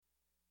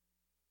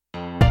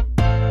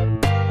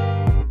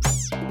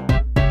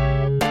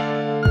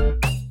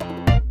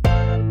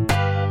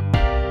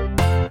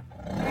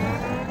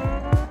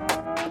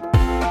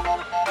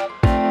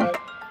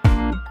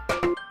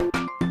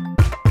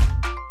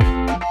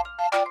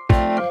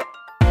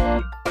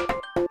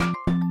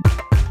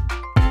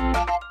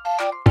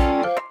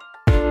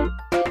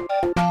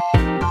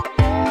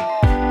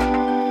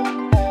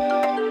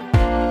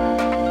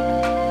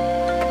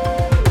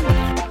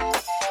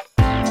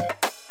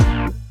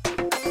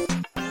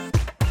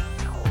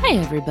Hi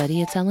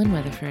everybody, it's Ellen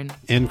Weatherford.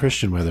 And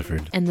Christian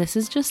Weatherford. And this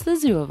is Just the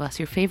Zoo of Us,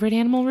 your favorite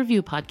animal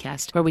review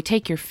podcast, where we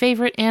take your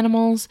favorite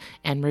animals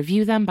and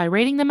review them by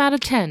rating them out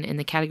of 10 in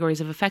the categories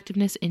of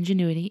effectiveness,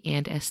 ingenuity,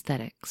 and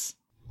aesthetics.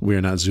 We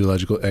are not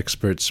zoological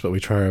experts, but we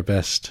try our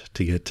best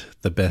to get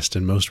the best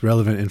and most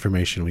relevant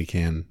information we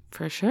can.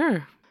 For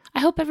sure. I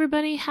hope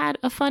everybody had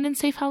a fun and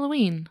safe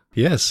Halloween.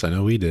 Yes, I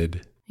know we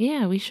did.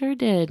 Yeah, we sure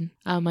did.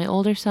 My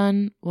older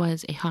son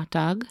was a hot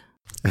dog.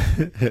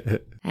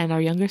 And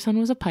our younger son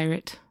was a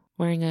pirate,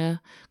 wearing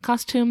a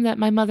costume that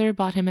my mother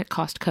bought him at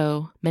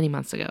Costco many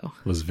months ago.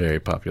 Was very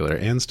popular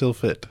and still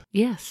fit.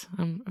 Yes,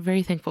 I'm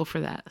very thankful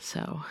for that.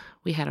 So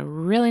we had a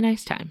really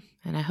nice time,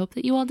 and I hope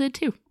that you all did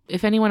too.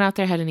 If anyone out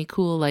there had any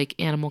cool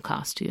animal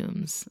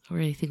costumes or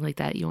anything like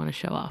that you want to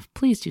show off,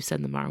 please do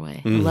send them our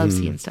way. I love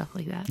seeing stuff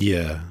like that.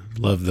 Yeah,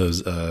 love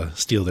those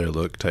steal their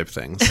look type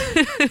things.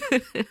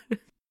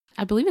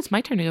 I believe it's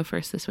my turn to go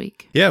first this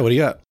week. Yeah, what do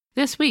you got?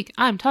 This week,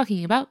 I'm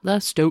talking about the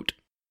stoat.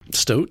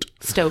 Stoat?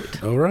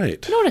 Stoat. All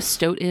right. Do you know what a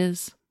stoat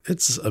is?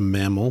 It's a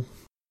mammal.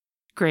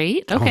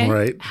 Great. Okay. All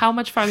right. How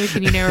much farther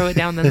can you narrow it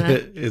down than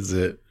that? Is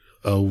it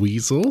a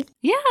weasel?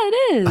 Yeah,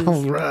 it is.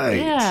 All right.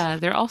 Yeah,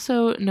 they're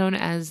also known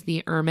as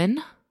the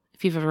ermine,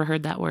 if you've ever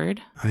heard that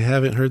word. I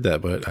haven't heard that,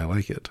 but I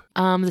like it.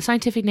 The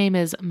scientific name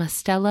is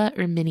Mustela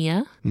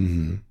erminia.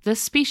 Mm-hmm.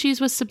 This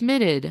species was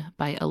submitted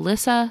by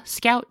Alyssa,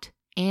 Scout,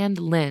 and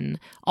Lynn,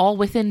 all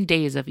within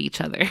days of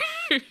each other.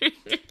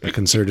 A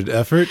concerted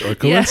effort or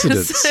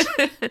coincidence?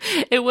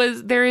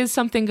 Yes. There is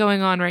something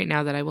going on right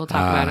now that I will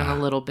talk about in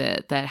a little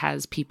bit that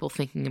has people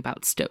thinking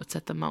about stoats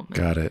at the moment.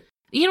 Got it.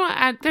 You know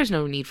what? There's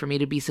no need for me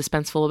to be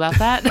suspenseful about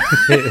that.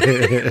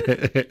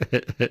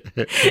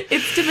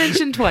 It's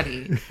Dimension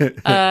 20.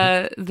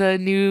 The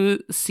new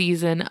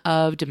season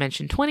of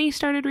Dimension 20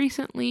 started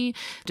recently.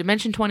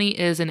 Dimension 20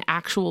 is an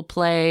actual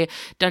play,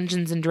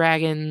 Dungeons and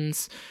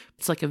Dragons.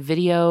 It's like a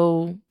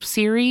video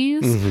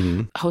series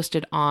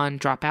hosted on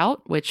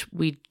Dropout, which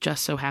we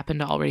just so happen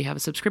to already have a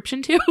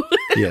subscription to.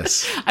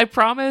 Yes. I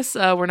promise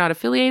we're not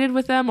affiliated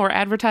with them or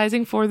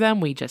advertising for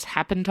them. We just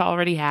happen to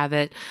already have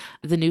it.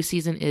 The new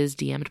season is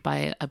DM'd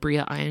by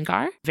Abria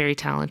Iyengar, very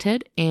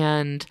talented.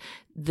 And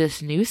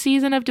this new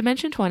season of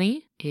Dimension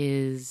 20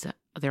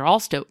 they're all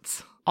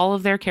stoats. All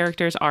of their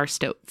characters are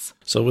stoats.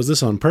 So was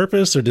this on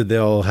purpose, or did they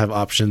all have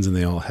options and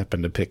they all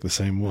happened to pick the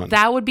same one?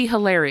 That would be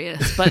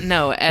hilarious, but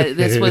no,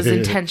 this was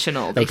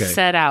intentional. They Okay.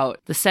 set out.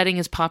 The setting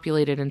is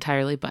populated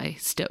entirely by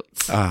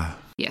stoats.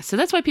 Yeah, so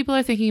that's why people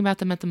are thinking about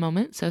them at the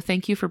moment. So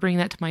thank you for bringing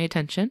that to my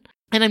attention.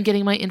 And I'm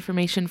getting my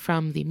information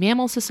from the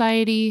Mammal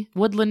Society,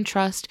 Woodland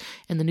Trust,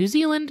 and the New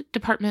Zealand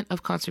Department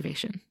of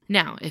Conservation.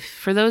 Now,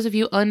 for those of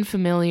you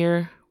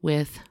unfamiliar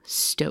with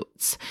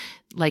stoats,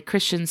 like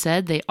Christian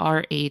said, they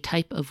are a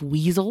type of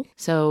weasel.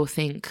 So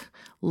think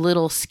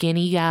little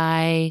skinny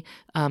guy.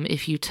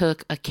 If you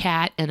took a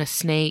cat and a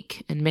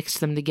snake and mixed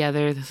them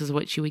together, this is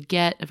what you would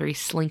get. A very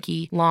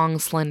slinky, long,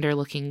 slender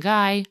looking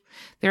guy.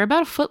 They're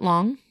about a foot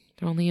long.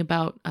 They're only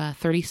about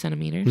 30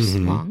 centimeters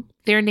long.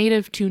 They're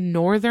native to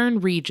northern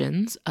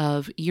regions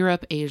of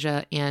Europe,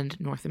 Asia, and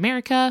North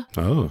America.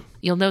 Oh.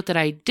 You'll note that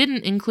I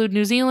didn't include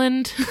New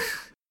Zealand.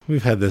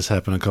 We've had this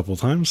happen a couple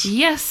times.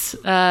 Yes,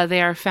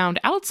 they are found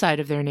outside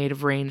of their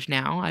native range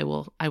now. I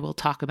will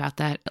talk about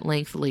that at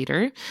length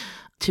later.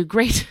 To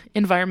great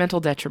environmental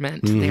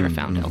detriment, they are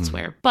found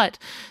elsewhere. But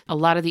a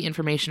lot of the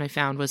information I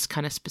found was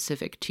kind of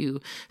specific to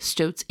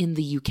stoats in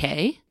the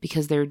UK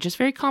because they're just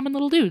very common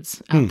little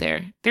dudes out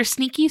there. They're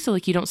sneaky, so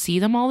you don't see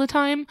them all the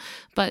time,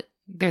 but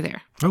they're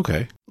there.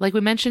 Okay. Like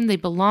we mentioned, they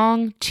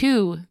belong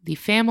to the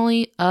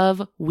family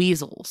of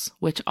weasels,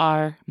 which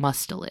are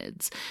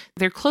mustelids.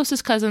 Their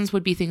closest cousins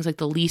would be things like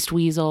the least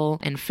weasel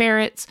and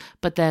ferrets,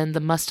 but then the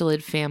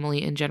mustelid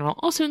family in general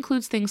also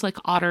includes things like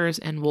otters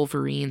and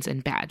wolverines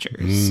and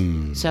badgers.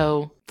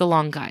 So the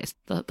long guys,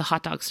 the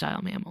hot dog style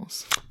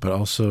mammals. But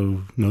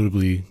also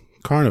notably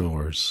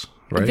carnivores.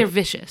 Right? They're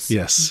vicious.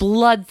 Yes.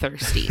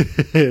 Bloodthirsty.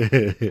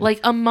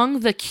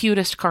 Among the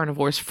cutest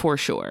carnivores for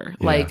sure.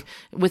 Yeah.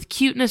 With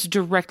cuteness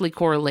directly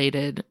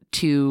correlated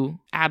to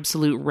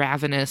absolute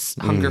ravenous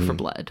hunger for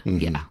blood.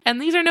 Yeah.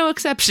 And these are no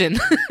exception.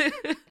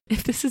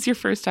 If this is your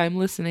first time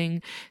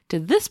listening to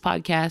this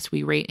podcast,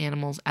 we rate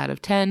animals out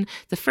of 10.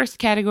 The first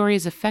category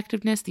is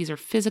effectiveness. These are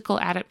physical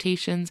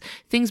adaptations,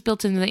 things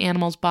built into the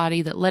animal's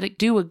body that let it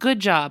do a good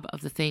job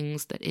of the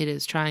things that it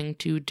is trying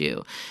to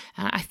do.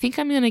 I think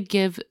I'm going to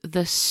give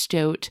the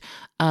stoat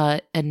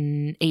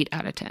an 8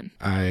 out of 10.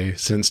 I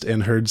sensed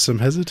and heard some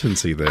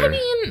hesitancy there. I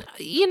mean,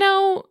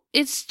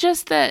 it's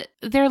just that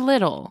they're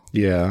little.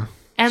 Yeah.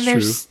 And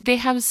they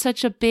have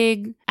such a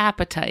big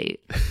appetite,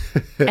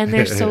 and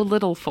they're so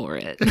little for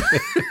it.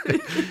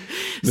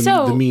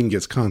 The mean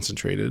gets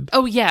concentrated.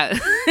 Oh, yeah.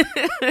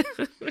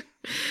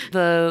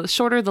 The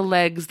shorter the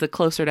legs, the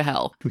closer to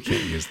hell. We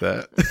can't use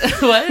that.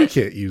 What? We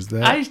can't use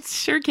that. I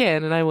sure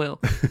can, and I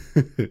will.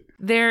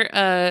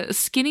 Their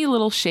skinny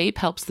little shape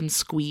helps them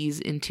squeeze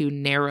into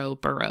narrow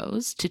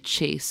burrows to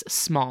chase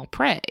small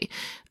prey.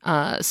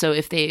 So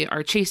if they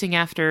are chasing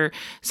after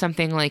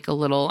something like a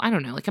little, I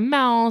don't know, like a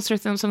mouse or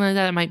something like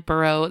that might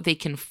burrow, they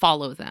can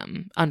follow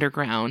them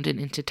underground and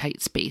into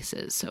tight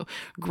spaces. So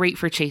great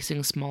for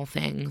chasing small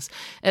things.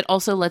 It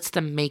also lets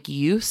them make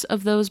use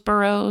of those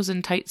burrows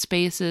and tight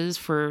spaces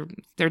for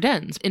their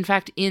dens. In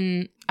fact,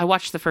 I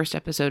watched the first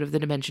episode of the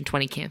Dimension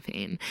 20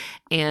 campaign,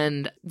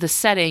 and the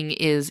setting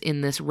is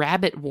in this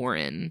rabbit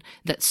warren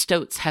that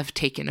stoats have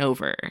taken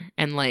over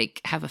and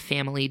like have a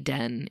family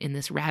den in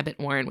this rabbit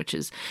warren, which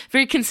is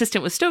very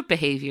consistent with stoat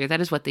behavior.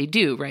 That is what they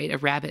do, right? A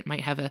rabbit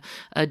might have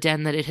a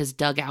den that it has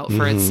dug out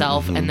for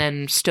itself, and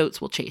then stoats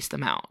will chase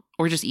them out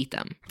or just eat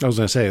them. I was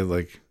going to say,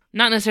 like...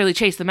 Not necessarily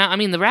chase them out. I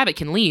mean, the rabbit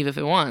can leave if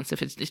it wants,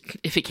 if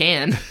it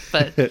can,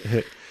 but...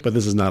 But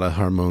this is not a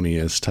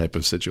harmonious type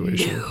of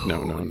situation.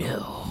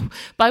 No.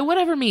 By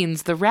whatever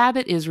means, the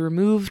rabbit is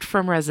removed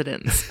from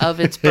residence of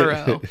its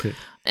burrow,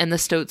 and the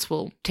stoats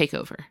will take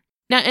over.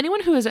 Now,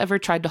 anyone who has ever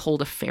tried to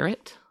hold a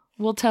ferret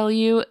will tell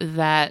you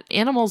that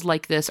animals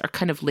like this are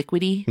kind of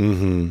liquidy.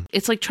 Mm-hmm.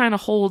 It's like trying to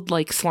hold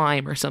like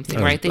slime or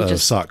something, right? They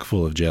just sock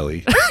full of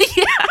jelly.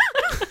 Yeah.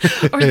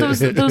 Or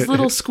those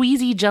little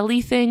squeezy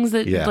jelly things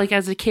that, like,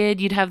 as a kid,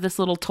 you'd have this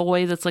little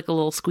toy that's like a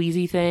little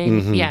squeezy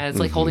thing. Mm-hmm, it's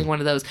like holding one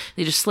of those.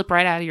 They just slip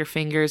right out of your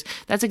fingers.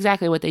 That's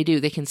exactly what they do.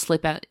 They can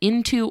slip out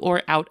into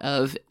or out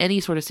of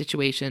any sort of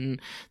situation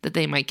that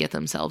they might get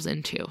themselves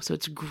into. So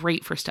it's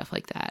great for stuff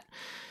like that.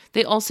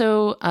 They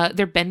also,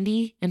 they're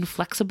bendy and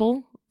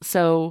flexible.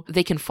 So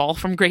they can fall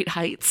from great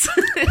heights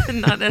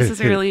and not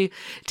necessarily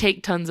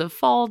take tons of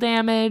fall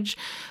damage.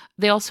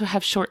 They also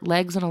have short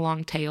legs and a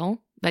long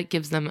tail. That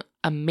gives them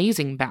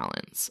amazing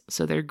balance.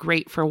 So they're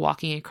great for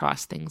walking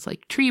across things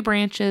like tree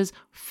branches,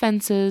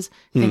 fences,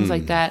 things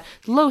like that.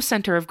 Low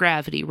center of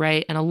gravity,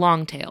 right? And a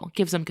long tail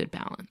gives them good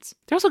balance.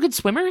 They're also good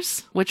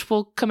swimmers, which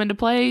will come into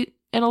play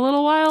in a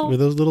little while.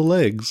 With those little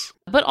legs.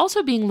 But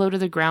also being low to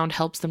the ground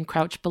helps them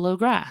crouch below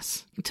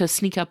grass to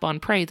sneak up on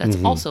prey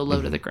that's also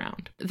low to the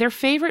ground. Their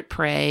favorite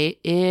prey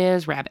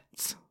is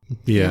rabbits.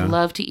 Yeah. They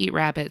love to eat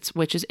rabbits,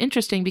 which is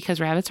interesting because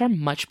rabbits are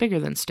much bigger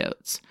than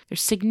stoats. They're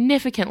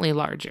significantly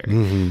larger,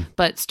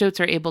 but stoats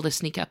are able to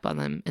sneak up on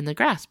them in the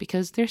grass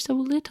because they're so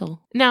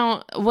little.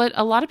 Now, what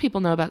a lot of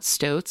people know about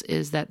stoats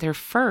is that their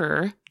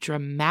fur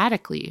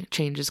dramatically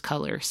changes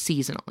color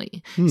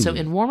seasonally. So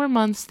in warmer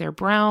months, they're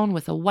brown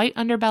with a white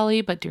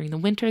underbelly, but during the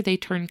winter, they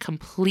turn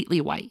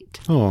completely white.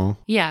 Oh.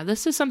 Yeah,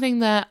 this is something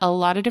that a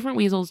lot of different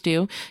weasels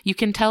do. You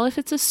can tell if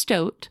it's a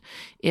stoat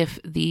if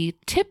the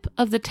tip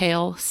of the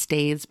tail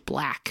stays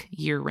black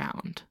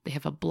year-round. They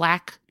have a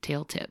black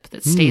tail tip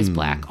that stays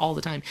black all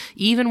the time,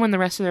 even when the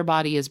rest of their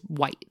body is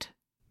white.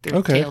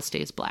 Their tail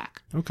stays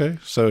black. Okay,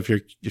 so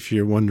if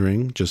you're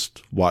wondering,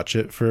 just watch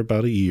it for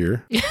about a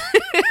year.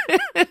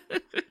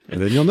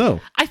 And then you'll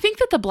know. I think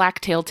that the black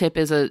tail tip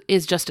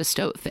is just a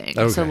stoat thing.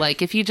 Okay. So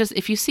like if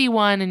you see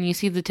one and you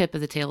see the tip of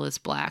the tail is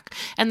black.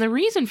 And the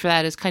reason for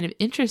that is kind of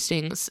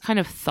interesting. It's kind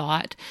of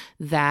thought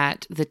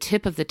that the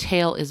tip of the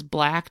tail is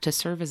black to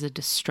serve as a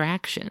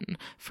distraction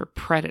for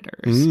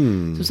predators.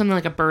 So something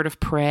like a bird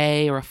of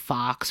prey or a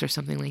fox or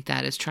something like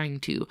that is trying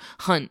to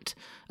hunt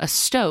a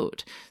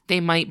stoat. They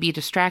might be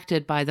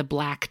distracted by the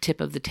black tip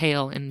of the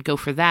tail and go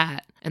for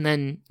that. And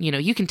then,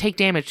 you can take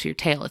damage to your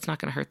tail. It's not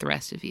going to hurt the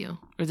rest of you.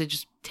 Or they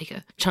just take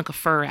a chunk of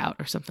fur out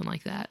or something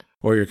like that.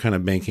 Or you're kind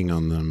of banking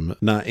on them,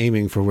 not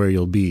aiming for where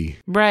you'll be.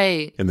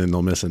 Right. And then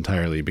they'll miss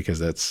entirely because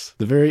that's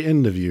the very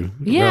end of you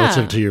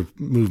relative to your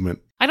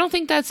movement. I don't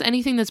think that's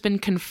anything that's been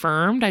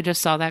confirmed. I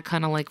just saw that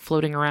kind of like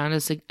floating around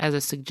as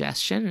a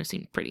suggestion. It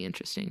seemed pretty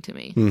interesting to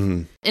me.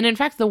 And in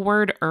fact, the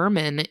word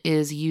ermine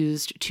is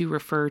used to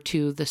refer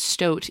to the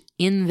stoat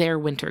in their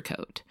winter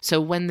coat. So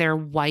when they're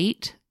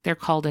white, they're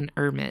called an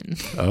ermine.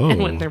 Oh.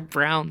 And when they're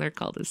brown, they're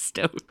called a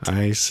stoat.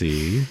 I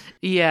see.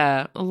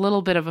 Yeah, a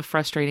little bit of a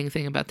frustrating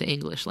thing about the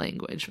English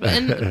language.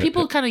 And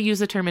people kind of use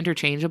the term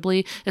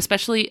interchangeably,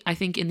 especially, I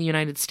think, in the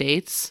United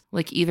States.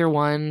 Like either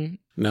one.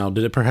 Now,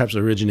 did it perhaps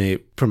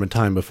originate from a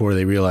time before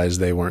they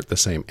realized they weren't the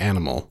same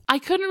animal? I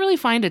couldn't really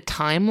find a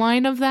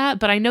timeline of that,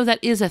 but I know that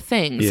is a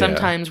thing. Yeah.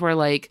 Sometimes where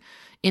like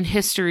in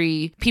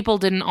history, people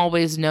didn't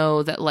always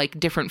know that like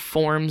different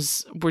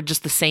forms were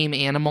just the same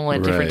animal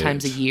at different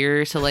times a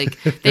year. So like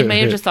they may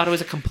have just thought it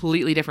was a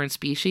completely different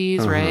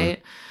species,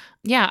 right?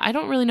 Yeah, I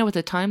don't really know what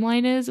the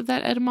timeline is of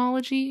that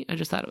etymology. I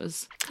just thought it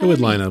was It would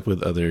line up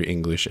with other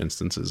English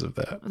instances of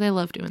that. They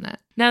love doing that.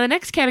 Now, the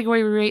next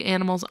category we rate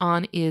animals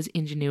on is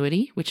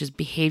ingenuity, which is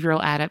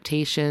behavioral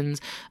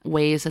adaptations,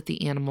 ways that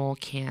the animal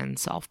can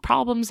solve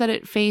problems that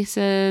it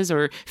faces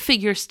or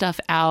figure stuff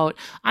out.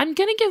 I'm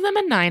going to give them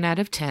a 9 out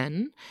of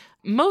 10,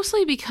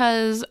 mostly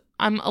because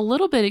I'm a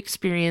little bit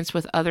experienced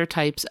with other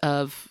types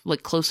of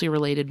like closely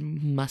related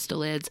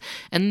mustelids,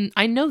 and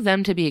I know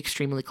them to be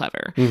extremely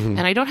clever.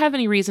 And I don't have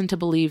any reason to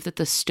believe that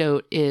the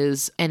stoat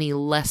is any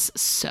less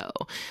so.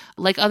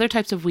 Like other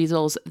types of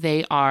weasels,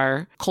 they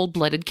are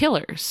cold-blooded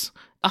killers.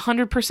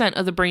 100%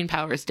 of the brain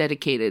power is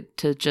dedicated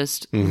to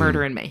just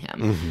murder and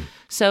mayhem.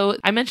 So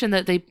I mentioned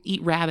that they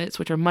eat rabbits,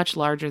 which are much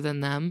larger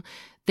than them.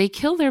 They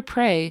kill their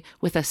prey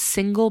with a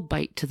single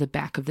bite to the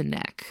back of the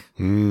neck.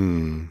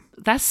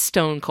 That's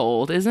stone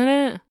cold, isn't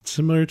it?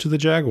 Similar to the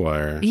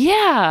jaguar.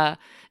 Yeah.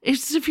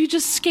 It's if you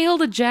just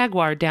scaled a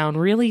jaguar down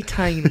really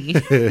tiny.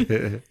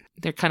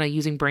 They're kind of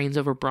using brains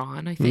over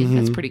brawn, I think.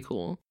 That's pretty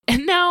cool.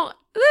 And now,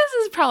 this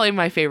is probably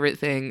my favorite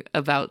thing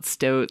about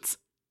stoats.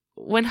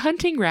 When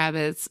hunting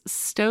rabbits,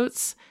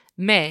 stoats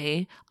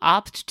may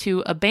opt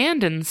to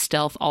abandon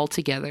stealth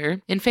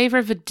altogether in favor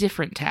of a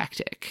different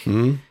tactic.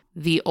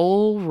 The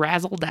old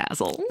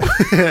razzle-dazzle.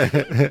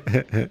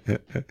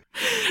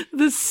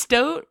 The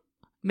stoat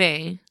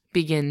may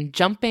begin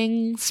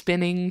jumping,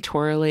 spinning,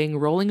 twirling,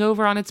 rolling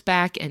over on its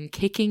back, and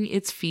kicking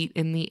its feet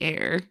in the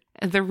air.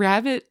 And the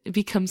rabbit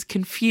becomes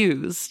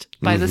confused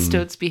by the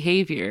stoat's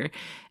behavior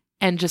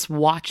and just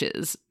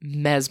watches,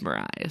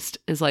 mesmerized,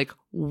 is like,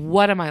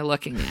 what am I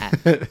looking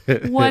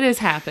at? What is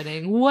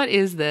happening? What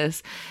is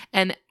this?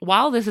 And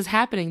while this is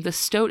happening, the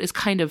stoat is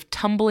kind of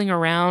tumbling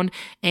around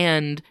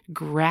and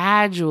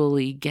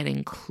gradually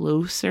getting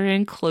closer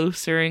and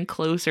closer and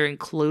closer and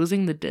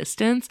closing the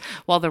distance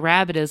while the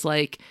rabbit is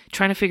like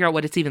trying to figure out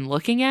what it's even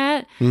looking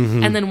at.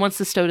 And then once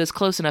the stoat is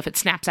close enough, it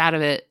snaps out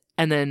of it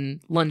and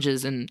then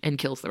lunges and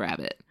kills the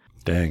rabbit.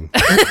 Dang.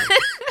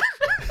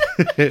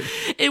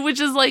 Which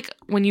is like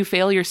when you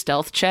fail your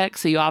stealth check,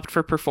 so you opt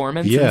for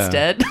performance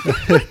instead.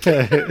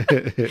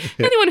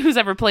 Anyone who's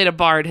ever played a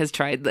bard has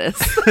tried this.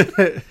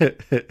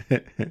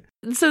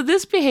 So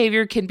this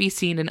behavior can be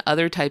seen in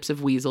other types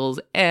of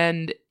weasels,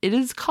 and it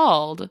is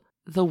called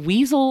the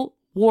weasel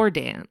war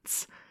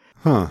dance.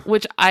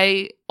 Which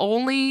I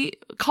only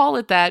call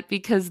it that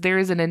because there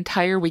is an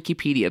entire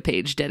Wikipedia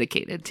page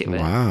dedicated to it.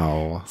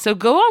 Wow. So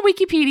go on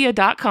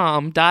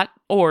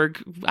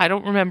wikipedia.com.org. I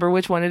don't remember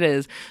which one it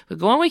is, but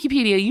go on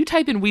Wikipedia, you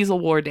type in weasel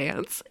war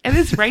dance, and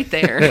it's right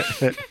there.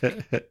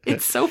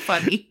 It's so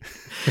funny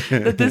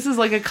that this is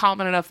like a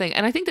common enough thing.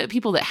 And I think that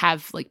people that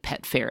have like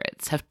pet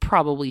ferrets have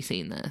probably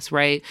seen this,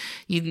 right?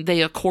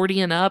 They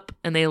accordion up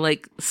and they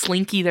like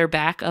slinky their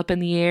back up in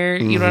the air.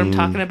 You know what I'm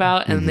talking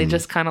about? And they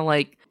just kind of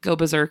like go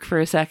berserk for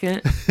a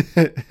second.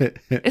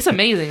 It's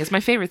amazing. It's my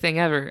favorite thing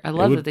ever. I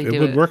love that they do it.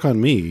 It would work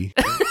on me.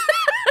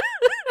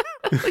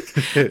 like,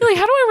 how do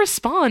I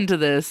respond to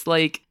this?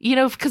 Like, you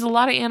know, because a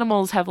lot of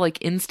animals have like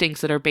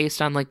instincts that are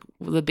based on like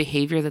the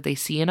behavior that they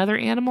see in other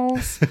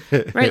animals,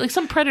 right? Like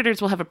some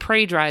predators will have a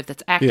prey drive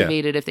that's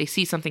activated if they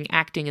see something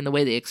acting in the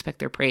way they expect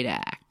their prey to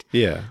act.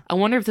 Yeah. I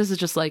wonder if this is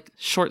just like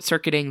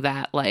short-circuiting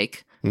that,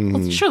 like,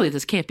 well, surely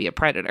this can't be a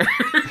predator.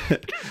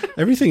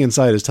 Everything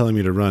inside is telling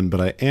me to run,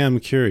 but I am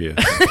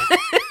curious.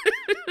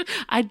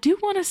 I do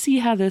want to see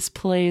how this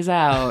plays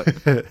out.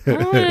 I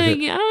don't want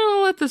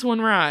to let this one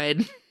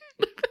ride.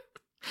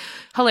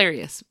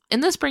 Hilarious.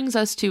 And this brings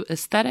us to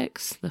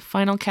aesthetics, the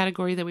final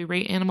category that we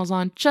rate animals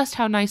on. Just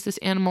how nice this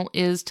animal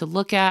is to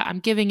look at. I'm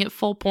giving it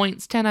full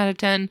points, 10 out of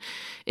 10.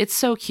 It's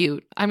so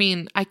cute. I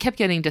mean, I kept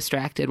getting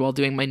distracted while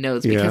doing my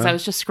notes because I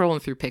was just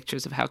scrolling through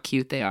pictures of how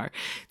cute they are.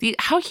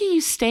 How can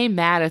you stay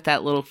mad at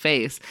that little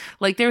face?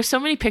 Like, there are so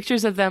many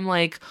pictures of them,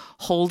 like,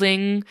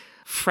 holding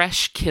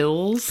fresh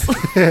kills,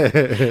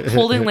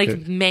 holding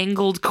like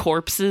mangled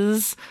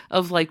corpses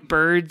of like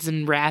birds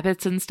and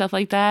rabbits and stuff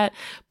like that,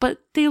 but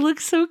they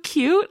look so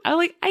cute.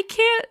 I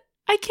can't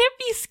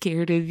be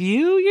scared of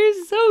you.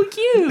 You're so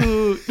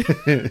cute.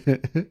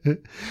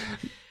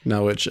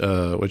 Now,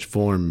 which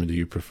form do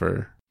you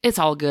prefer? It's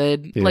all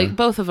good. Yeah. Like,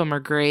 both of them are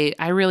great.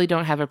 I really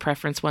don't have a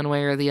preference one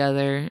way or the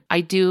other.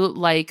 I do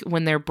like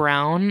when they're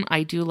brown.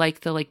 I do like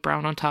the like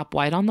brown on top,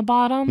 white on the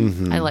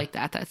bottom. I like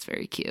that. That's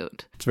very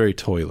cute. It's very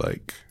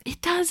toy-like. It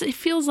does. It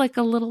feels like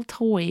a little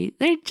toy.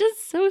 They're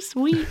just so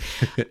sweet.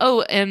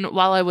 Oh, and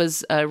while I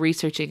was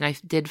researching, I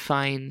did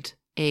find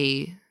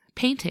a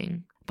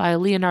painting by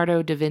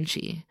Leonardo da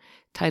Vinci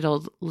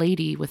titled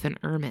Lady with an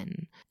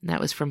Ermine. And that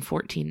was from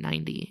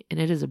 1490. And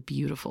it is a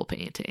beautiful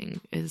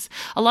painting.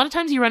 A lot of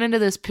times you run into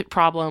this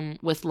problem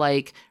with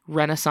like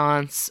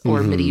Renaissance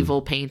or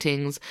medieval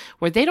paintings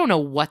where they don't know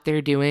what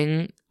they're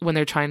doing when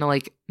they're trying to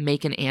like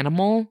make an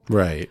animal.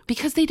 Right.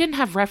 Because they didn't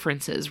have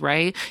references,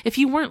 right? If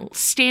you weren't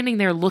standing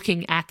there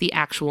looking at the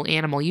actual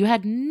animal, you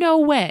had no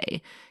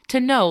way to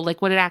know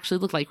like what it actually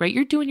looked like, right?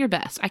 You're doing your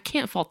best. I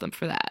can't fault them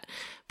for that.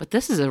 But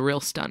this is a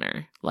real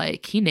stunner.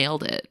 Like, he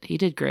nailed it. He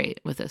did great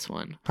with this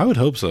one. I would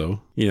hope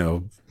so. You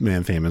know,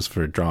 man famous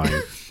for drawing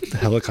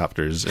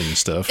helicopters and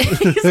stuff.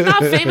 He's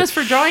not famous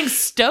for drawing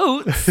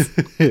stoats.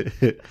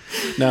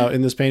 Now,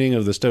 in this painting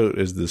of the stoat,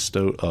 is the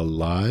stoat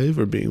alive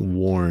or being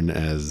worn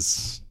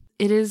as...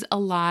 It is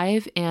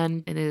alive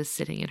and it is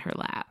sitting in her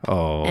lap.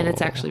 Oh. And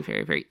it's actually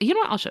very, very... You know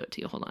what? I'll show it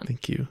to you. Hold on.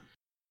 Thank you.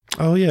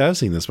 Oh, yeah, I've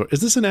seen this before.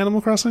 Is this an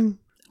Animal Crossing?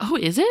 Oh,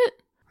 is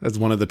it? That's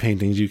one of the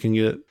paintings you can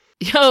get.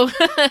 Yo,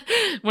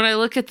 when I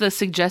look at the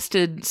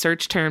suggested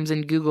search terms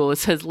in Google, it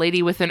says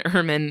lady with an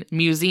ermine,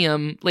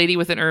 museum, lady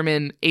with an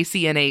ermine,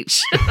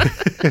 ACNH.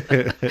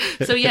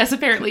 So yes,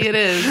 apparently it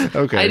is.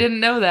 Okay. I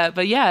didn't know that,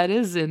 but yeah, it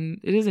is in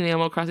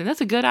Animal Crossing.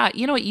 That's a good eye.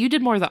 You know what? You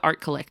did more of the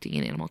art collecting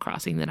in Animal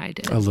Crossing than I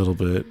did. A little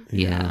bit.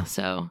 Yeah.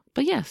 So,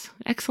 but yes,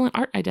 excellent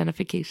art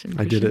identification.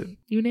 I did it.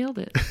 You nailed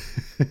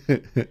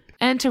it.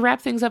 And to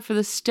wrap things up for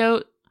the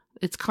stoat,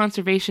 its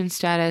conservation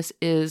status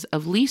is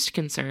of least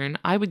concern.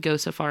 I would go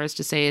so far as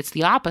to say it's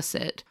the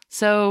opposite.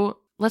 So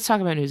let's talk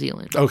about New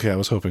Zealand. Okay, I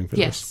was hoping for this.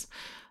 Yes.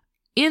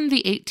 In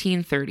the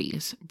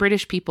 1830s,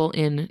 British people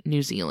in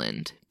New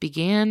Zealand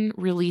began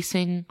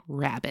releasing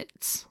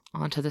rabbits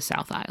onto the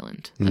South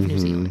Island of New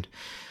Zealand.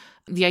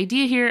 The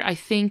idea here, I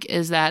think,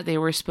 is that they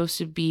were supposed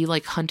to be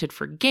like hunted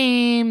for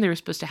game. They were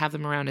supposed to have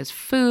them around as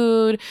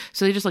food.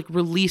 So they just like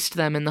released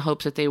them in the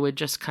hopes that they would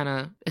just kind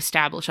of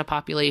establish a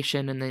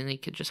population and then they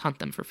could just hunt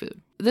them for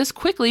food. This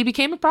quickly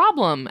became a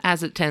problem,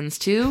 as it tends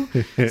to,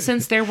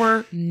 since there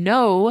were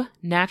no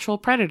natural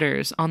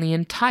predators on the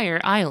entire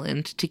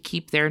island to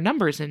keep their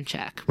numbers in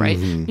check, right?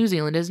 New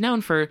Zealand is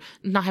known for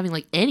not having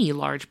like any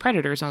large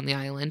predators on the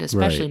island,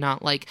 especially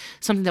not like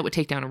something that would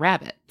take down a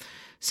rabbit.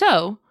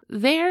 So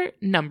their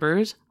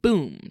numbers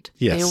boomed.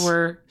 Yes. There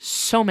were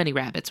so many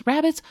rabbits.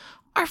 Rabbits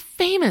are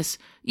famous.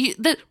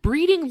 The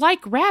breeding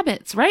like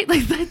rabbits, right?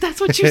 Like that's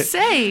what you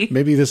say.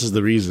 Maybe this is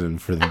the reason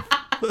for the...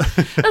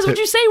 That's what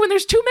you say when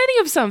there's too many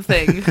of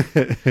something.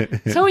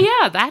 So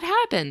yeah, that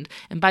happened.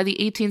 And by the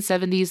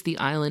 1870s, the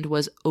island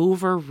was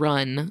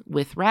overrun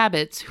with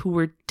rabbits who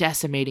were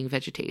decimating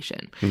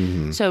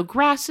vegetation. So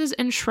grasses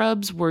and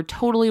shrubs were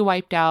totally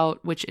wiped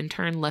out, which in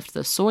turn left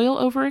the soil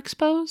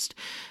overexposed.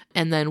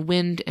 And then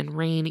wind and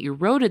rain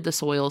eroded the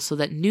soil so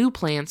that new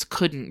plants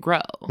couldn't grow.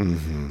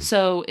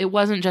 So it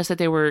wasn't just that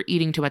they were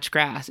eating too much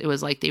grass. It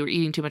was like they were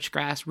eating too much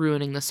grass,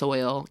 ruining the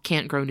soil,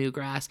 can't grow new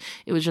grass.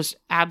 It was just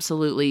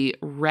absolutely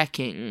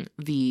wrecking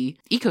the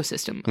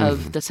ecosystem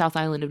of the South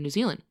Island of New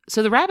Zealand.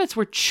 So the rabbits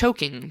were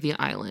choking the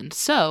island.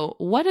 So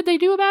what did they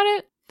do about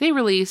it? They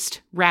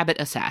released rabbit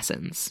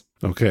assassins.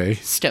 Okay.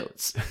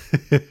 Stoats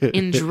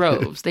in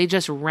droves. They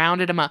just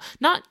rounded them up.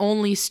 Not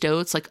only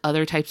stoats, like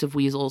other types of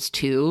weasels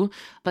too,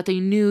 but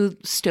they knew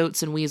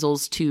stoats and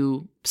weasels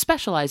to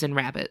specialize in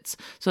rabbits.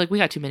 So like, we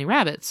got too many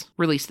rabbits,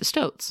 release the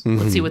stoats.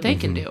 Let's see what they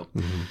can do.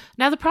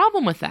 Now the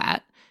problem with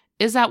that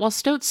is that while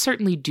stoats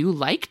certainly do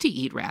like to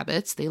eat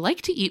rabbits, they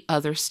like to eat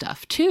other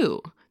stuff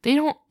too. They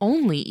don't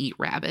only eat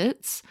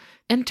rabbits.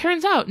 And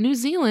turns out New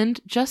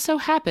Zealand just so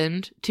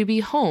happened to be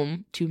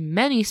home to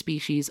many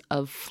species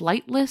of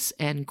flightless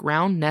and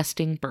ground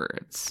nesting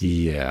birds.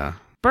 Yeah.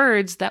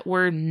 Birds that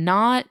were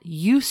not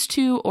used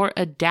to or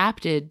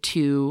adapted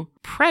to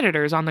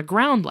predators on the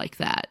ground like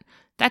that.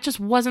 That just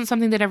wasn't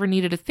something they'd ever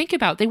needed to think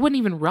about. They wouldn't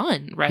even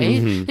run, right? They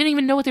didn't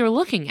even know what they were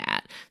looking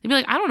at. They'd be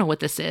like, I don't know what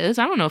this is.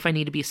 I don't know if I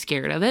need to be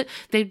scared of it.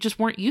 They just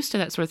weren't used to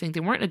that sort of thing. They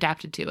weren't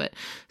adapted to it.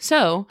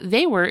 So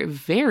they were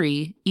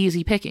very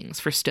easy pickings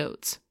for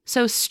stoats.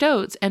 So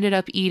stoats ended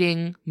up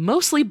eating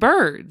mostly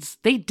birds.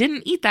 They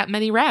didn't eat that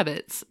many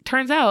rabbits.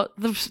 Turns out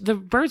the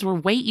birds were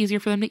way easier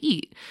for them to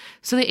eat.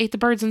 So they ate the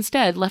birds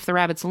instead, left the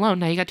rabbits alone.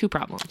 Now you got two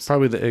problems.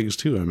 Probably the eggs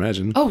too, I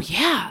imagine. Oh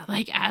yeah,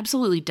 like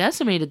absolutely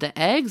decimated the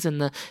eggs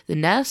and the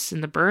nests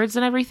and the birds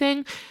and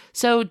everything.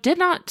 So did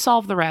not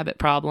solve the rabbit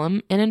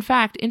problem, and in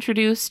fact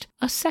introduced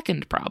a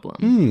second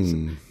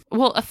problem.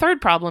 Well, a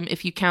third problem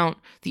if you count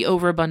the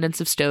overabundance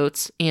of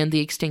stoats and the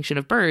extinction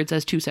of birds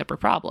as two separate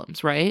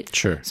problems, right?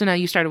 Sure. So now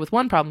you started with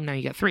one problem, now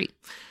you got three.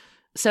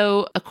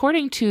 So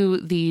according to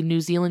the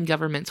New Zealand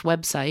government's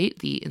website,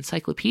 the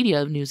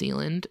Encyclopedia of New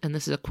Zealand, and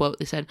this is a quote,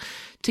 they said,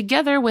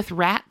 together with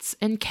rats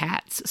and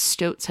cats,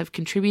 stoats have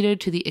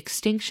contributed to the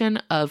extinction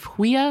of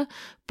huia,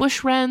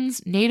 bush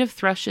wrens, native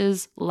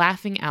thrushes,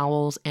 laughing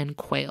owls, and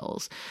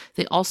quails.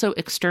 They also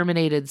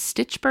exterminated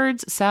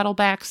stitchbirds,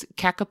 saddlebacks,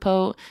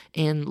 kakapo,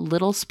 and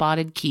little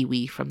spotted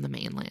kiwi from the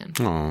mainland.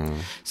 Aww.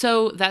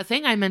 So that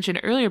thing I mentioned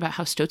earlier about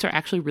how stoats are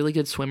actually really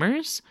good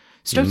swimmers,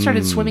 stoats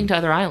started swimming to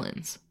other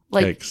islands.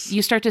 Like,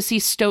 you start to see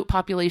stoat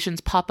populations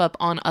pop up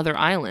on other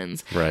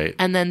islands. Right.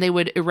 And then they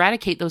would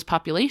eradicate those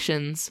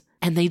populations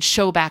and they'd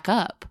show back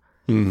up.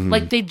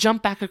 Like, they'd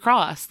jump back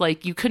across.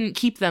 Like, you couldn't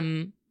keep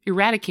them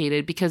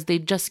eradicated because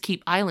they'd just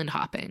keep island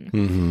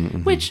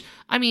hopping. Which,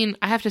 I mean,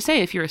 I have to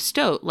say, if you're a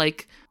stoat,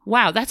 like,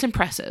 wow, that's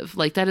impressive.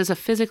 Like, that is a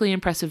physically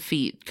impressive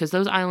feat because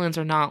those islands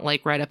are not,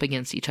 like, right up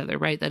against each other,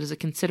 right? That is a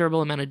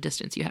considerable amount of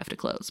distance you have to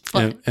close.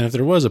 But, and if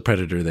there was a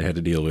predator they had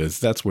to deal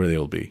with, that's where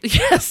they'll be.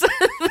 Yes.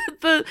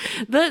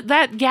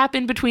 That gap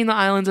in between the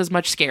islands is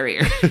much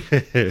scarier.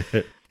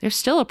 There's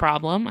still a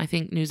problem. I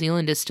think New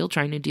Zealand is still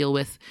trying to deal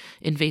with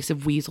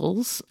invasive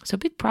weasels. So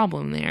big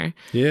problem there.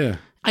 Yeah.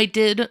 I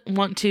did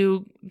want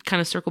to kind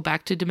of circle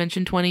back to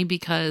Dimension 20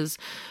 because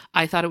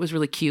I thought it was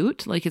really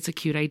cute. Like, it's a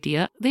cute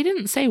idea. They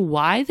didn't say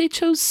why they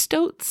chose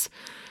stoats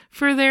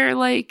for their,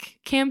 like,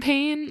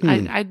 campaign.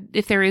 I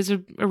if there is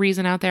a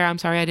reason out there, I'm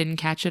sorry I didn't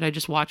catch it. I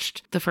just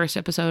watched the first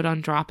episode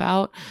on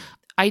Dropout.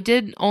 I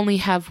did only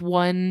have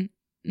one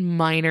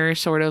minor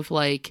sort of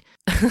like,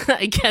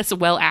 I guess,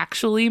 well,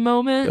 actually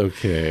moment.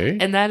 Okay.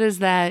 And that is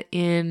that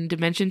in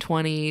Dimension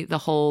 20, the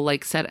whole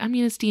like set, I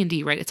mean, it's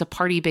D&D, right? It's a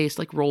party-based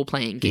like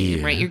role-playing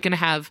game, right? You're going to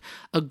have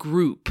a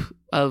group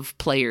of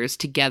players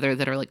together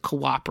that are like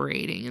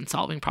cooperating and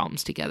solving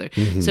problems together.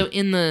 So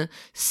in the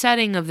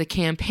setting of the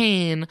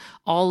campaign,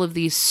 all of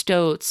these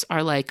Stoats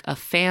are like a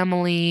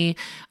family,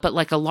 but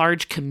like a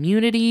large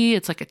community.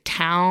 It's like a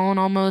town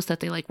almost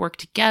that they like work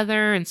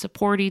together and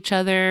support each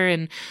other.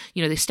 And,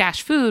 you know, they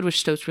stash food, which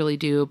Stoats really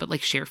do, but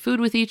like share food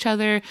with each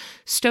other.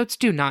 Stoats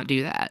do not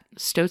do that.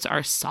 Stoats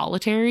are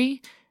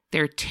solitary.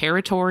 They're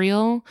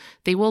territorial.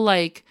 They will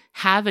like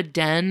have a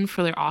den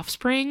for their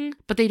offspring,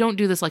 but they don't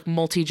do this like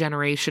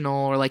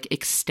multi-generational or like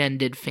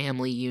extended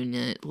family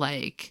unit,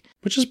 like.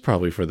 Which is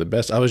probably for the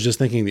best. I was just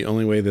thinking the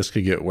only way this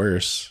could get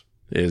worse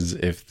is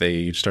if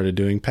they started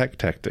doing pack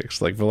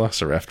tactics like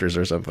velociraptors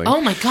or something.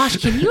 Oh my gosh,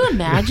 can you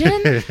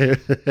imagine?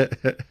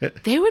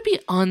 They would be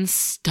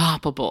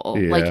unstoppable.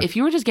 Yeah. Like if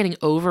you were just getting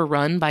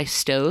overrun by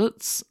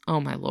Stoats,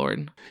 oh my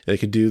lord. They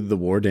could do the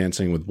war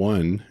dancing with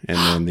one and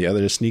then the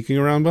other is sneaking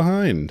around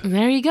behind.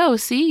 There you go.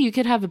 See, you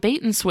could have a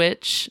bait and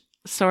switch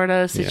sort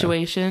of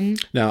situation.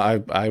 Now,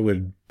 I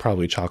would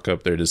probably chalk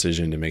up their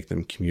decision to make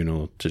them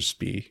communal to just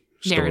be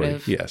story.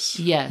 Narrative. Yes.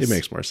 Yes. It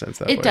makes more sense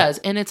that way. It does.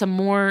 And it's a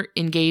more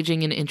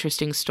engaging and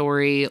interesting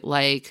story.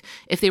 Like,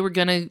 if they were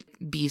going to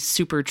be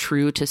super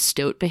true to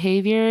Stoat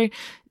behavior,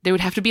 there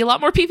would have to be a lot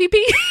more PvP.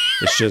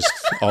 It's just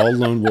all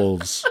lone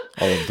wolves,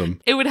 all of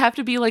them. It would have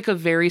to be like a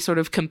very sort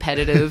of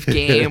competitive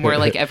game where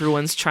like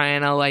everyone's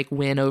trying to like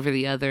win over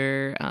the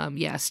other.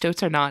 Yeah,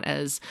 Stoats are not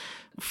as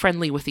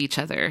friendly with each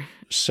other.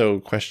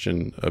 So,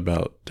 question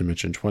about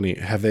Dimension 20.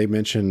 Have they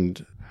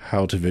mentioned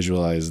how to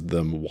visualize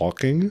them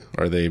walking?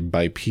 Are they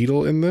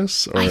bipedal in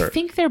this? Or? I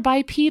think they're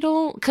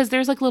bipedal because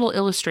there's like little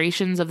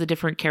illustrations of the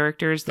different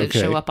characters that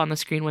show up on the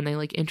screen when they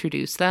like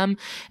introduce them.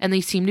 And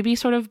they seem to be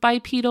sort of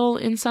bipedal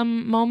in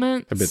some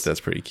moments. I bet that's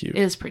pretty cute.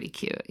 It is pretty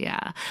cute,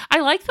 yeah. I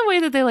like the way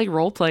that they like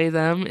role play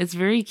them. It's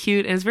very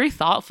cute and it's very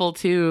thoughtful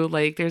too.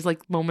 Like there's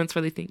like moments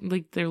where they think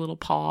like their little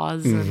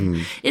paws.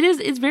 And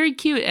it's very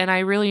cute and I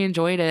really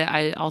enjoyed it.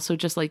 I also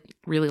just like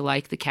really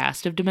like the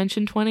cast of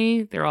Dimension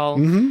 20. They're all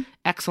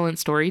excellent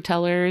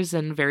storytellers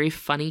and very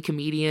funny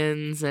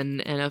comedians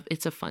and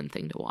it's a fun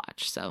thing to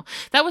watch. So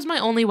that was my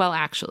only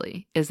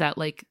actually is that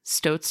like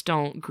Stoats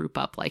don't group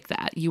up like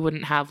that. You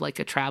wouldn't have like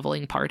a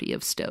traveling party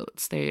of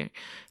Stoats. They're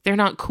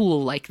not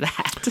cool like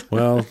that.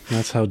 Well,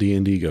 that's how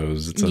D&D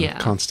goes. It's a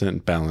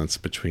constant balance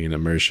between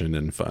immersion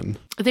and fun.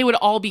 They would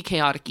all be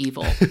chaotic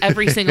evil.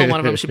 Every single one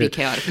of them should be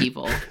chaotic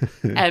evil.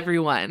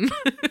 Everyone.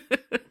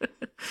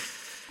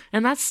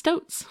 And that's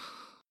Stoats.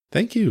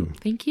 Thank you.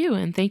 Thank you.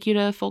 And thank you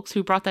to folks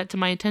who brought that to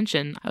my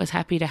attention. I was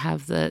happy to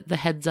have the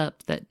heads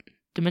up that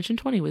Dimension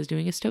 20 was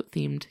doing a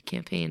Stoat-themed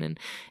campaign, and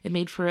it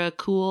made for a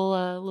cool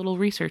little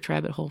research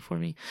rabbit hole for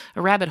me.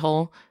 A rabbit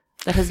hole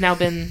that has now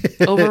been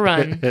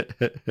overrun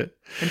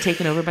and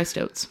taken over by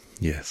Stoats.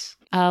 Yes.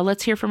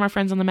 Let's hear from our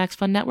friends on the Max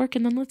Fun Network,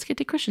 and then let's get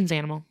to Christian's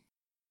animal.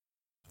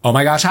 Oh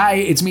my gosh, hi,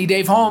 it's me,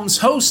 Dave Holmes,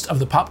 host of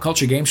the pop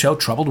culture game show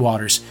Troubled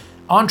Waters.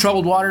 On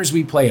Troubled Waters,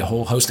 we play a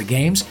whole host of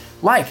games,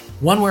 like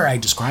one where I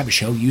describe a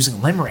show using a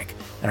limerick,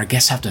 and our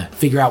guests have to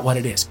figure out what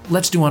it is.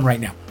 Let's do one right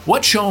now.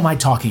 What show am I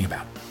talking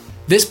about?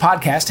 This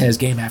podcast has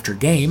game after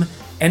game,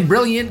 and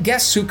brilliant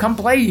guests who come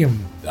play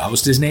them. The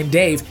host is named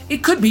Dave.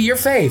 It could be your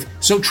fave,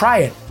 so try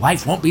it.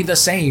 Life won't be the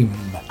same.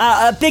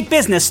 Big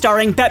Business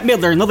starring Bette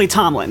Midler and Lily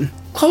Tomlin.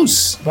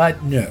 Close,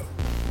 but no.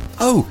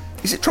 Oh,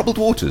 is it Troubled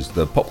Waters,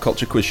 the pop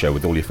culture quiz show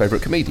with all your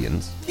favourite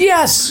comedians?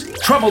 Yes!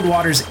 Troubled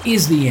Waters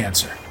is the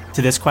answer.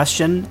 To this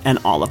question and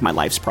all of my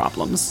life's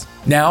problems.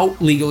 Now,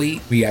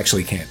 legally, we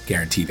actually can't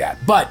guarantee that,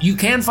 but you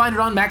can find it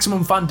on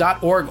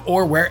MaximumFun.org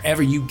or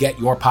wherever you get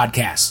your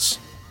podcasts.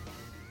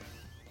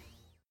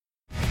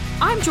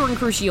 I'm Jordan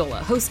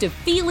Crucchiola, host of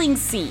Feeling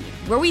Seen,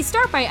 where we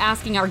start by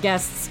asking our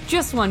guests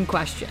just one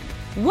question.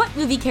 What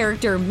movie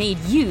character made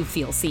you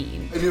feel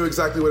seen? I knew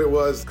exactly what it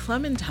was.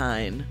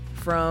 Clementine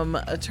from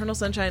Eternal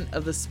Sunshine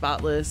of the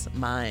Spotless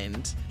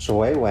Mind.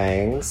 Joy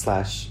Wang /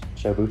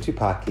 Jobu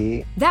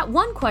Tupaki. That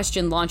one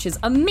question launches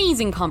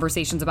amazing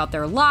conversations about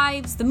their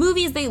lives, the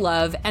movies they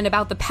love, and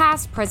about the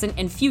past, present,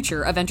 and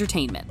future of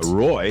entertainment.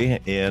 Roy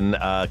in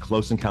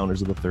Close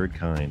Encounters of the Third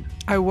Kind.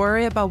 I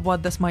worry about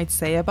what this might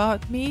say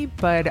about me,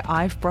 but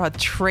I've brought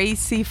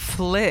Tracy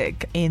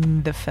Flick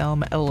in the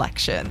film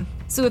Election.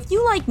 So if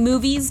you like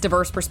movies,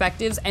 diverse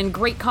perspectives, and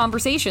great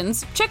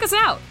conversations, check us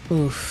out.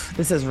 Oof,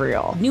 this is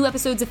real. New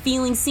episodes of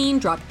Feeling Seen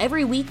drop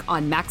every week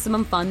on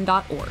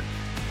MaximumFun.org.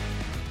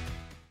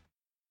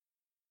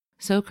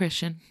 So,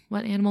 Christian,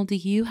 what animal do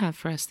you have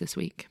for us this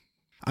week?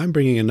 I'm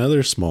bringing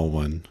another small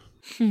one.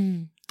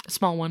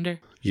 Small wonder.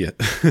 Yeah.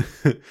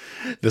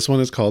 This one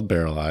is called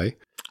Barreleye.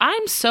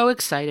 I'm so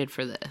excited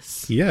for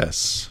this.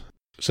 Yes.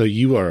 So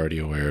you are already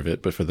aware of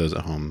it, but for those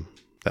at home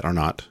that are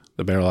not,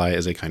 the Barreleye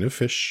is a kind of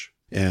fish.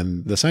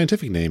 And the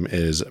scientific name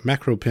is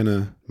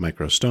Macropinna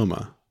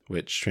microstoma,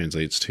 which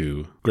translates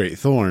to great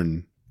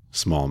thorn,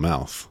 small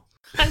mouth.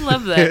 I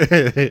love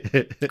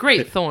that.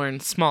 Great thorn,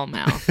 small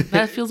mouth.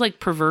 That feels like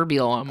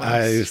proverbial almost.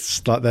 I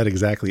thought that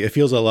exactly. It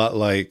feels a lot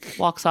like...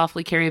 Walk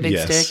softly, carry a big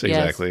stick. Yes,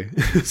 exactly.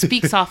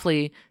 Speak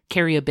softly,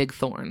 carry a big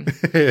thorn.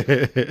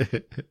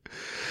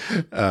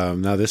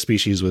 Now, this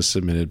species was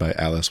submitted by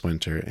Alice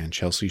Winter and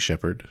Chelsea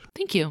Shepard.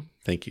 Thank you.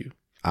 Thank you.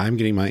 I'm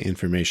getting my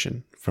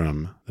information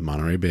from the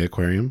Monterey Bay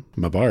Aquarium,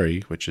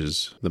 MBARI, which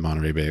is the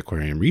Monterey Bay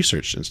Aquarium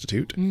Research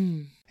Institute,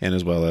 and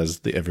as well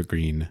as the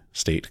Evergreen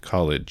State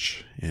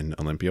College in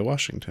Olympia,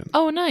 Washington.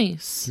 Oh,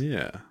 nice.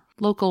 Yeah.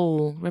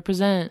 Local,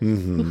 represent.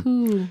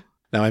 Woohoo.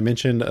 Now, I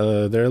mentioned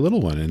they're a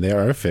little one, and they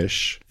are a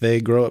fish.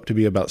 They grow up to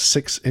be about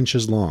 6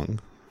 inches long,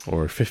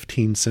 or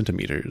 15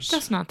 centimeters.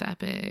 That's not that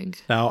big.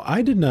 Now,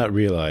 I did not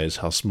realize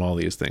how small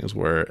these things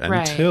were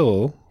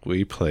until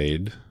we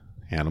played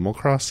Animal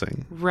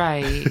Crossing.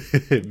 Right.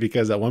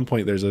 Because at one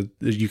point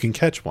you can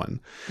catch one.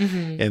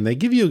 And they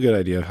give you a good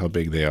idea of how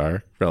big they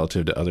are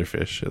relative to other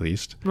fish, at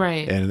least.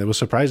 Right. And it was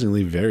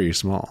surprisingly very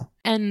small.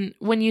 And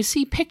when you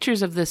see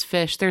pictures of this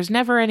fish, there's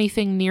never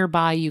anything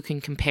nearby you can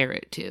compare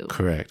it to.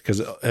 Correct.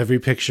 Because every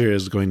picture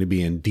is going to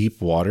be in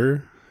deep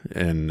water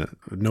and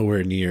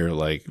nowhere near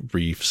like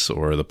reefs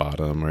or the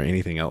bottom or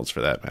anything else for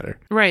that matter.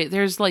 Right.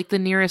 There's like the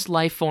nearest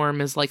life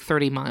form is like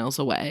 30 miles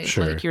away.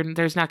 Sure. Like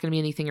there's not going to be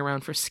anything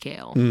around for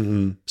scale.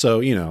 So,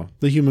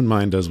 the human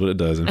mind does what it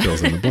does and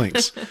fills in the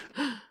blanks.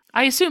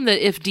 I assume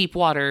that if deep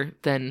water,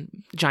 then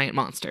giant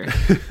monster.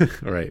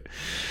 Right.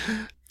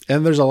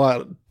 And there's a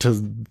lot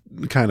to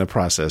kind of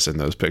process in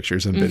those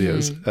pictures and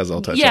videos, as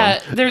I'll touch on.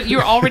 Yeah,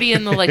 you're already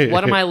in the, like,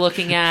 what am I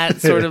looking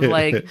at? Sort of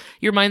like,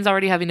 your mind's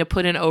already having to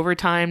put in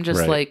overtime,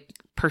 just like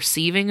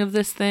perceiving of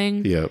this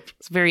thing. Yep.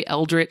 It's very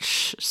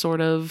eldritch, sort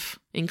of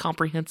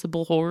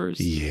incomprehensible horrors.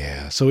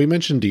 Yeah. So we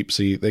mentioned deep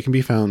sea. They can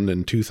be found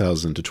in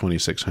 2,000 to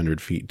 2,600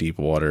 feet deep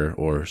water,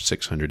 or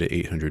 600 to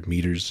 800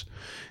 meters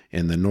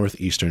in the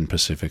northeastern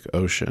Pacific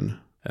Ocean,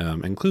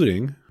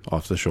 including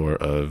off the shore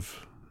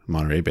of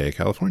Monterey Bay,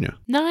 California.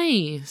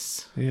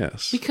 Nice.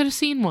 Yes. We could have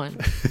seen one.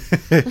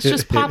 Let's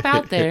just pop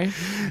out there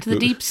to the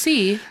deep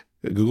sea.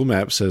 Google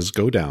Maps says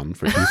go down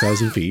for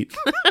 2,000 feet.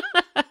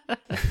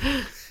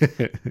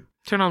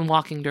 Turn on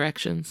walking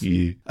directions.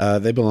 Yeah.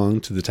 They belong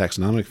to the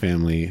taxonomic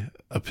family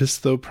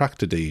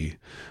Opisthoproctidae,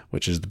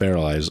 which is the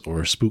barreleyes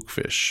or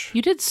spookfish.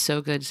 You did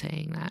so good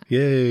saying that.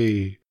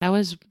 Yay. That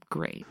was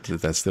great.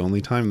 That's the only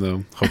time,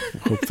 though.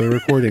 Hope the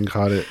recording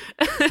caught it.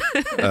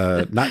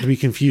 Not to be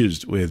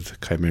confused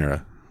with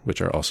chimera, which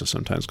are also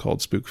sometimes called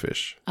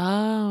spookfish.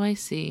 Oh, I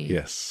see.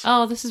 Yes.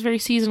 Oh, this is very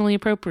seasonally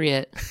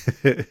appropriate.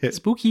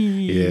 Spooky.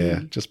 Yeah,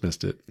 just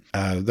missed it.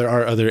 There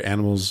are other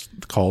animals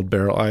called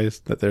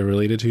barreleyes that they're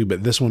related to,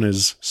 but this one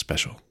is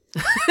special.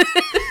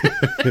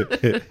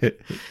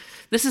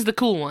 This is the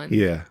cool one.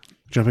 Yeah.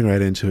 Jumping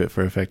right into it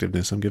for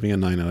effectiveness, I'm giving a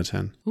 9 out of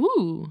 10.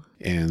 Ooh.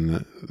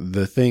 And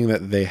the thing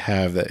that they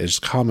have that is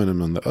common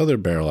among the other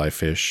barreleye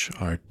fish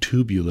are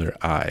tubular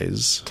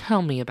eyes.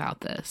 Tell me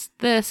about this.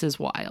 This is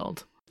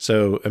wild.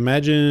 So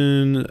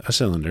imagine a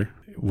cylinder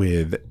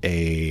with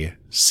a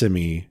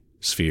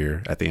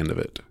semi-sphere at the end of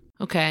it.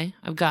 Okay,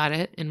 I've got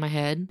it in my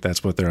head.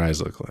 That's what their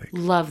eyes look like.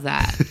 Love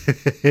that.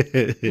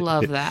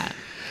 Love that.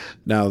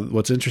 Now,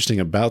 what's interesting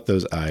about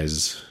those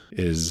eyes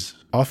is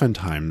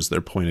oftentimes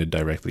they're pointed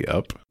directly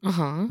up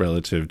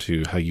relative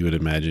to how you would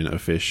imagine a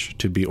fish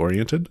to be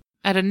oriented.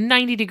 At a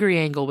 90-degree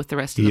angle with the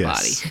rest of the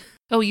body.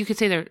 Oh, you could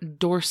say they're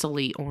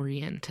dorsally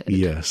oriented.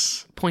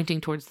 Yes. Pointing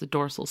towards the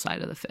dorsal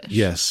side of the fish.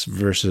 Yes,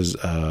 versus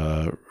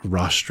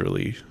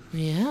rostrally.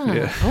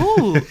 Yeah.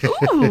 Oh,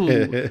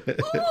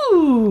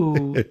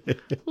 ooh.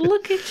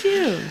 Look at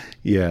you.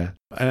 Yeah.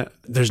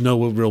 There's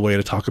no real way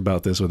to talk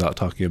about this without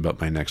talking about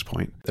my next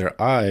point.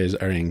 Their eyes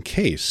are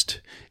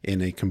encased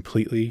in a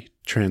completely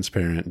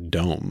transparent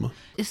dome.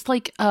 It's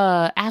like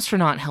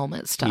astronaut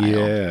helmet style.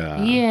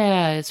 Yeah.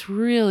 Yeah, it's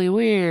really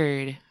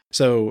weird.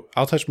 So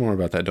I'll touch more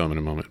about that dome in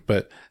a moment,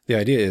 but the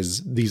idea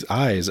is these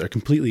eyes are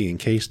completely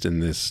encased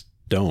in this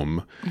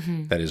dome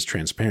that is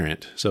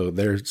transparent. So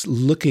they're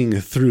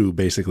looking through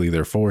basically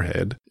their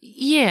forehead.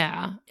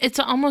 Yeah. It's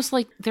almost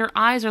like their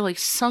eyes are like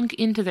sunk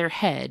into their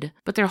head,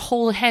 but their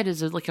whole head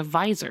is like a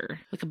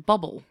visor, like a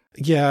bubble.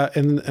 Yeah,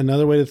 and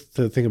another way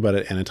to think about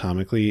it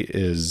anatomically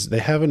is they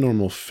have a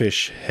normal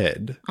fish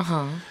head.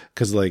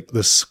 Because like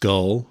the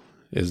skull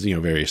is,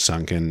 very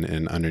sunken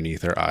and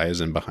underneath their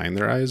eyes and behind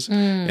their eyes.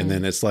 And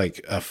then it's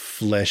like a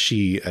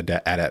fleshy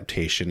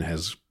adaptation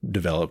has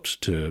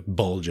developed to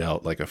bulge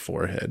out like a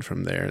forehead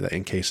from there that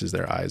encases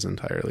their eyes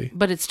entirely.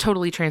 But it's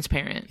totally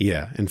transparent.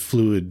 Yeah, and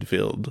fluid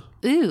filled.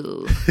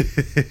 Ooh.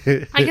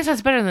 I guess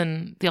that's better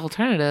than the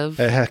alternative.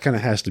 It kind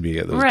of has to be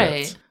at those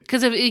depths.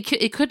 Because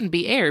it couldn't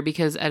be air,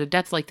 because at a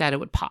depth like that, it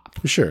would pop.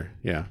 Sure,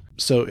 yeah.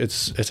 So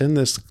it's in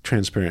this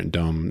transparent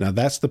dome. Now,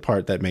 that's the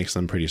part that makes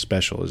them pretty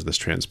special, is this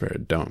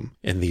transparent dome.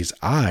 And these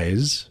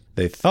eyes,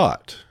 they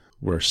thought,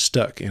 were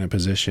stuck in a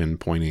position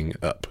pointing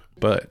up.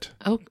 But...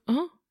 Oh,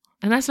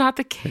 and that's not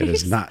the case? It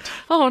is not.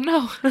 Oh,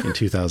 no. In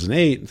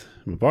 2008,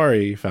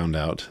 MBARI found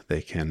out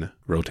they can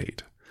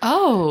rotate.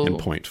 Oh. And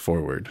point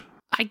forward.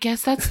 I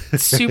guess that's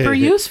super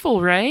useful,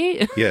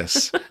 right?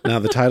 Yes. Now,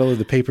 the title of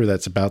the paper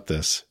that's about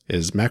this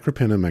is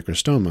Macropina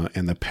microstoma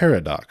and the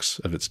Paradox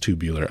of its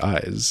Tubular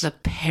Eyes. The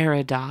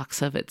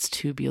Paradox of its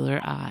Tubular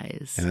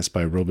Eyes. And it's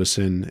by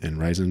Robeson and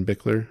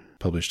Reisenbichler,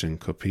 published in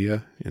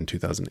Copia in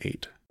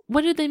 2008.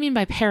 What did they mean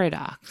by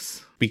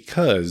paradox?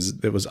 Because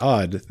it was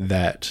odd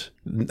that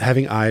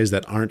having eyes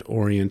that aren't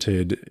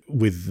oriented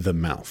with the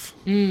mouth,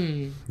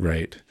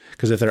 right?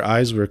 Because if their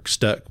eyes were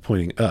stuck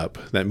pointing up,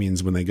 that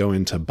means when they go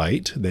in to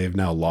bite, they've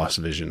now lost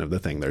vision of the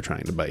thing they're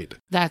trying to bite.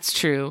 That's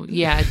true.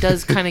 Yeah, it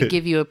does kind of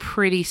give you a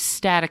pretty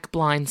static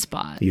blind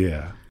spot.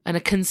 Yeah. And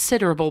a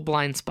considerable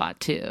blind spot,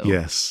 too.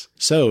 Yes.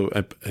 So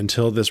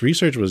until this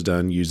research was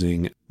done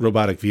using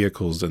robotic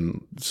vehicles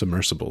and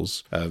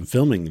submersibles,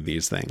 filming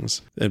these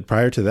things, and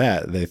prior to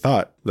that, they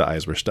thought the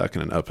eyes were stuck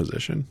in an up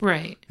position.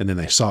 Right. And then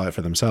they saw it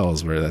for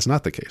themselves where that's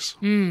not the case.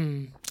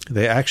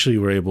 They actually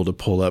were able to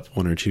pull up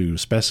one or two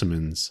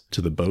specimens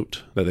to the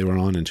boat that they were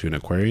on into an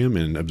aquarium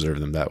and observe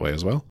them that way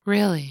as well.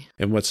 Really?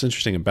 And what's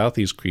interesting about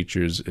these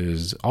creatures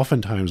is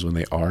oftentimes when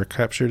they are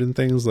captured in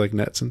things like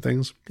nets and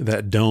things,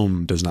 that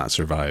dome does not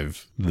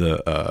survive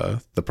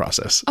the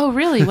process. Oh,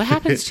 really? What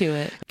happens to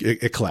it?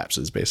 It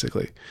collapses,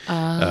 basically,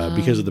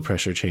 because of the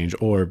pressure change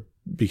or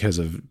because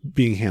of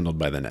being handled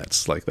by the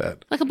nets like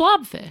that. Like a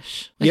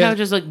blobfish. Like how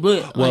just like,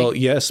 bleh, well, like...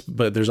 yes,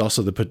 but there's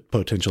also the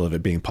potential of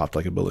it being popped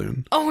like a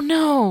balloon. Oh,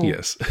 no.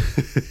 Yes.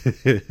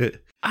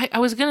 I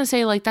was going to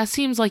say, like, that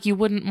seems like you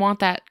wouldn't want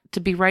that to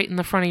be right in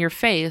the front of your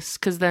face,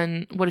 because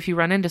then what if you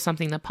run into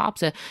something that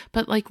pops it?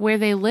 But, like, where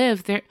they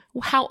live,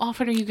 how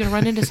often are you going to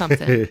run into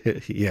something?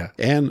 Yeah.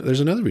 And there's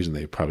another reason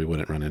they probably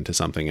wouldn't run into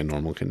something in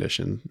normal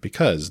condition,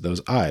 because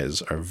those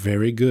eyes are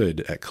very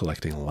good at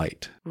collecting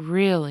light.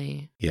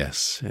 Really?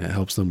 Yes. And it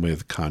helps them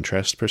with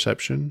contrast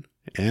perception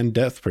and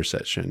depth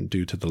perception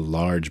due to the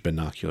large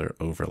binocular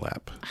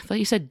overlap. I thought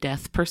you said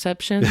death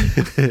perception.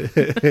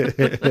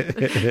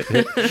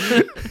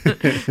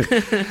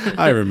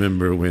 I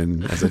remember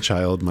when, as a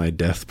child, my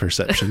death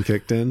perception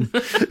kicked in.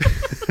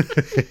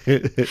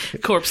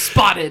 Corpse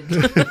spotted.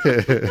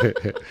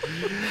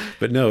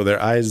 But no,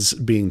 their eyes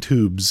being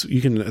tubes,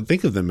 you can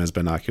think of them as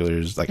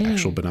binoculars, like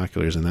actual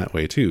binoculars in that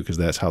way too, because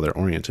that's how they're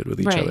oriented with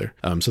each other.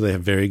 So they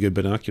have very good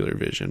binocular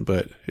vision,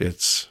 but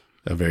it's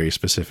a very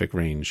specific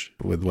range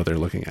with what they're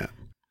looking at.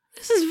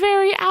 This is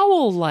very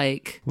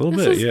owl-like. A little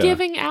bit, This is yeah.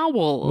 giving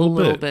owl a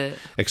little bit.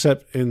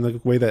 Except in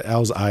the way that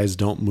owls' eyes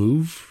don't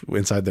move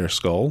inside their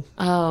skull.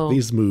 Oh.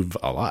 These move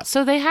a lot.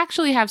 So they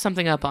actually have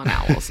something up on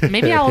owls.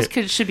 Maybe owls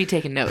should be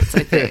taking notes,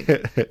 I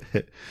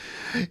think.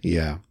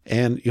 Yeah.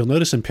 And you'll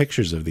notice in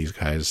pictures of these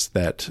guys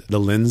that the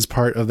lens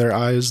part of their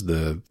eyes,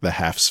 the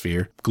half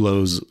sphere,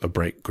 glows a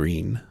bright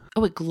green.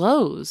 Oh, it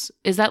glows.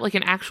 Is that like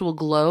an actual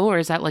glow, or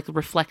is that like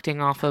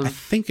reflecting off of... I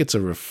think it's a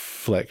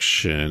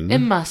reflection. It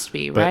must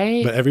be,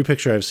 right? But every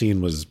picture I've seen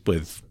was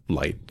with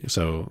light.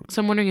 So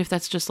I'm wondering if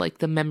that's just like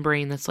the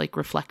membrane that's like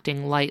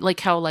reflecting light. Like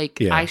how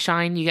eye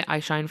shine, you get eye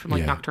shine from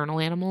like nocturnal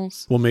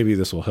animals. Well, maybe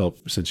this will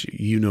help since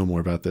you know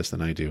more about this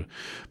than I do.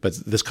 But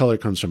this color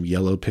comes from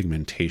yellow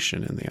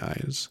pigmentation in the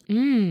eyes.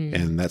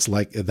 And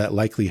that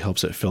likely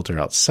helps it filter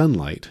out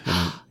sunlight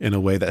in a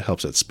way that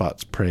helps it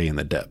spot prey in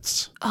the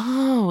depths.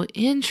 Oh,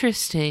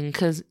 interesting.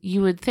 Because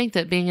you would think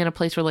that being in a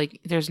place where like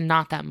there's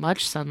not that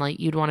much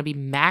sunlight, you'd want to be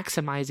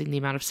maximizing the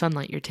amount of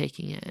sunlight you're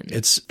taking in.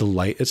 It's the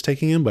light it's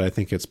taking in, but I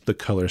think it's the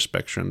color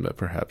spectrum that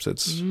perhaps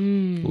it's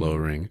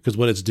lowering. Because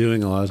what it's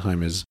doing a lot of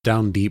time is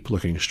down deep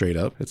looking straight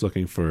up. It's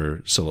looking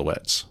for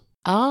silhouettes.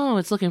 Oh,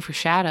 it's looking for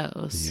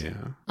shadows.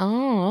 Yeah.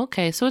 Oh,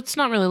 okay. So it's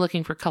not really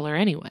looking for color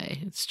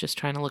anyway. It's just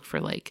trying to look for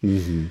like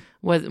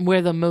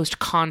where the most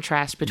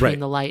contrast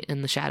between the light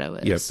and the shadow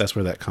is. Yep, that's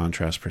where that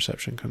contrast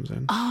perception comes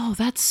in. Oh,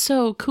 that's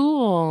so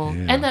cool.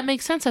 Yeah. And that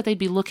makes sense that they'd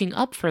be looking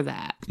up for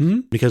that.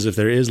 Because if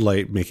there is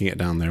light making it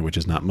down there, which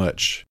is not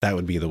much, that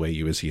would be the way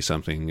you would see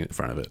something in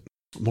front of it.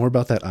 More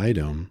about that eye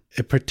dome.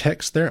 It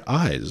protects their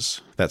eyes.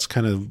 That's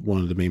kind of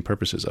one of the main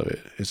purposes of it.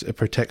 It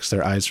protects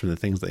their eyes from the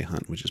things they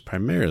hunt, which is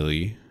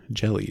primarily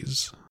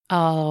jellies.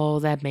 Oh,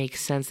 that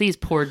makes sense. These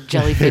poor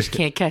jellyfish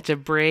can't catch a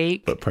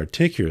break. But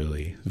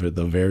particularly for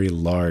the very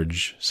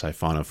large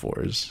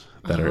siphonophores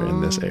that are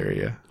in this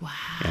area. Wow.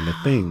 And the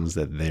things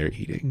that they're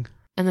eating.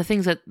 And the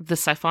things that the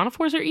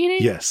siphonophores are eating?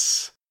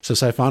 Yes. So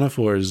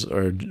siphonophores,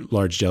 or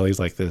large jellies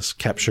like this,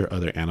 capture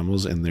other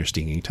animals in their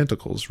stinging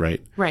tentacles,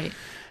 right? Right.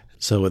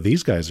 So what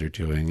these guys are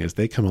doing is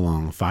they come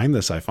along, find the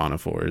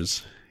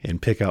siphonophores,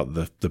 and pick out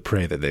the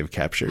prey that they've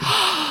captured.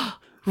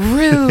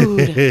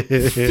 Rude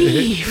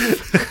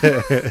thief.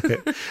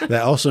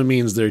 That also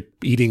means they're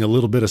eating a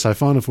little bit of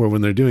siphonophore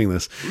when they're doing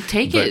this.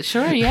 Take it,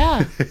 sure,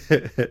 yeah.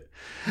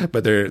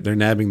 But they're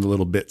nabbing the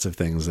little bits of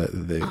things that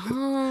they...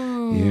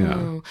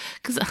 Yeah.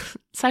 Because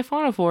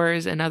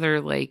siphonophores and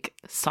other like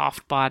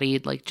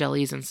soft-bodied like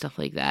jellies and stuff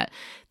like that,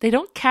 they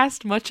don't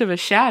cast much of a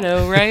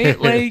shadow, right?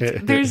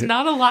 Like there's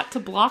not a lot to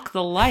block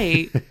the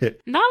light.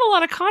 Not a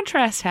lot of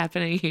contrast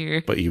happening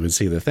here. But you would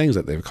see the things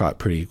that they've caught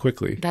pretty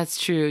quickly. That's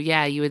true.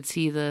 Yeah, you would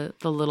see the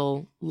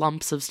little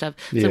lumps of stuff.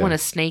 So Yeah. when a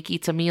snake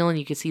eats a meal and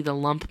you could see the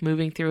lump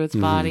moving through its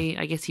body,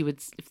 I guess you would,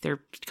 if they're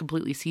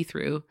completely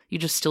see-through, you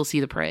just still see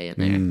the prey in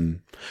there.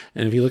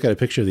 And if you look at a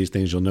picture of these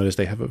things, you'll notice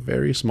they have a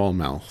very small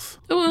mouth.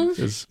 Oh,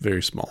 It's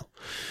very small.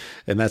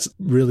 And that's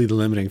really the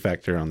limiting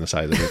factor on the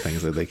size of the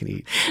things that they can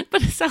eat.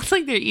 but it sounds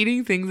like they're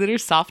eating things that are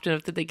soft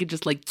enough that they could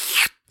just like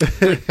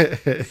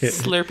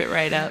slurp it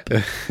right up.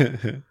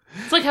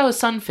 It's like how a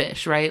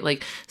sunfish, right?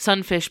 Like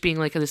sunfish being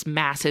like this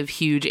massive,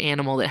 huge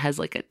animal that has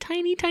like a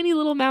tiny, tiny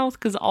little mouth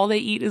because all they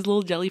eat is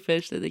little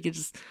jellyfish that they could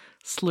just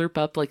slurp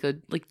up like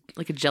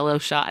a Jello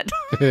shot.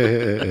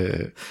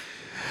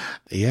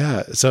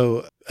 Yeah.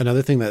 So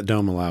another thing that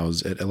dome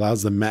allows, it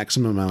allows the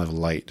maximum amount of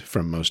light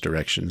from most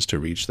directions to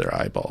reach their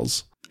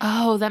eyeballs.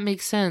 Oh, that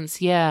makes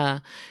sense. Yeah.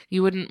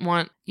 You wouldn't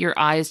want your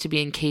eyes to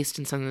be encased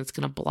in something that's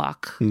going to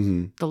block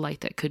the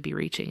light that could be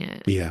reaching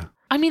it. Yeah.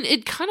 I mean,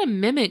 it kind of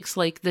mimics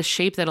like the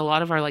shape that a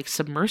lot of our like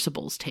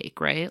submersibles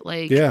take, right?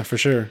 Like, Yeah, for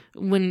sure.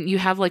 when you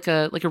have like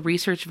a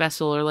research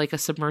vessel or like a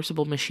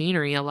submersible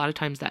machinery, a lot of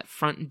times that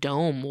front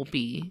dome will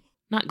be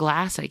not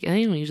glass. I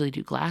think we usually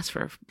do glass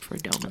for a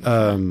dome. In the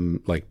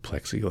front. Like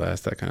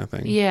plexiglass, that kind of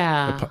thing.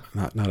 Yeah.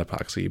 Not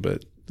epoxy,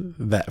 but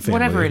that family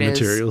Whatever of it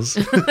materials.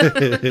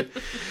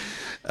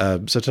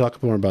 So to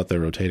talk more about the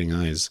rotating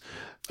eyes,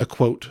 a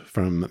quote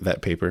from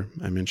that paper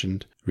I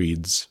mentioned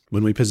reads,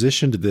 "When we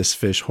positioned this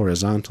fish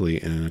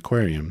horizontally in an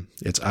aquarium,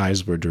 its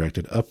eyes were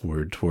directed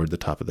upward toward the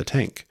top of the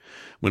tank.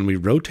 When we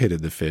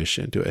rotated the fish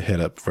into a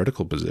head-up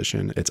vertical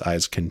position, its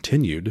eyes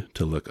continued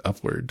to look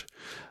upward,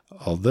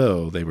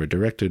 although they were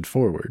directed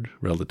forward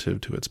relative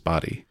to its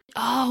body."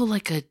 Oh,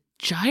 like a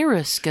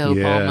gyroscope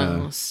Yeah.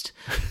 almost.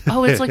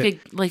 Oh, it's like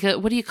a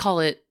what do you call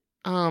it?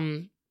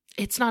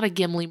 It's not a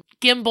gimbal.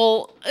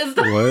 Is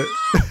that What?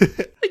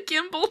 a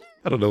gimbal?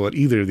 I don't know what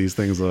either of these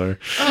things are.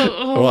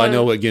 Oh, well, I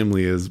know what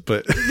Gimli is,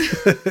 but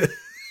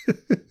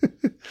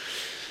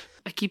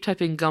I keep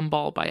typing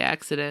gumball by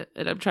accident,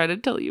 and I'm trying to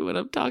tell you what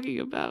I'm talking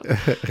about.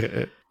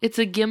 It's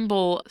a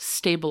gimbal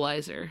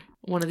stabilizer.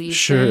 One of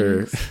these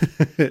things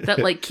that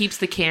like keeps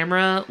the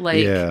camera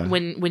like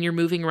when you're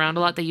moving around a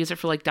lot. They use it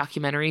for like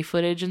documentary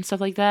footage and stuff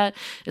like that.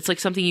 It's like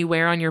something you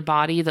wear on your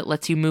body that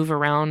lets you move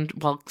around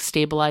while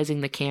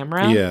stabilizing the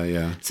camera.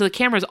 Yeah. So the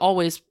camera's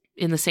always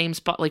in the same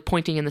spot, like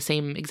pointing in the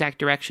same exact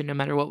direction, no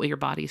matter what way your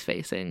body's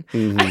facing.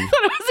 I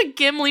thought it was a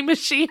Gimli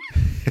machine.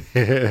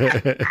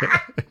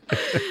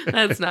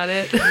 That's not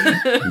it.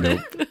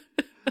 Nope.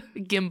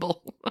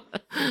 Gimbal.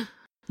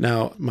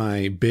 Now,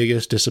 my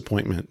biggest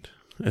disappointment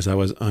is I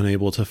was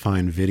unable to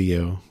find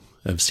video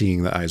of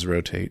seeing the eyes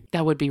rotate.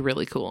 That would be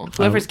really cool.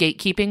 Whoever's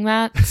gatekeeping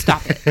that,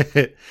 stop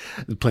it.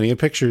 Plenty of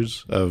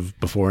pictures of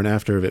before and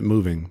after of it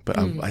moving, but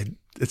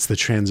it's the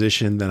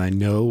transition that I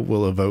know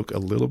will evoke a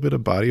little bit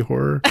of body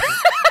horror.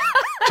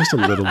 Just a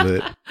little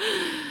bit.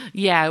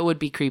 Yeah, it would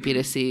be creepy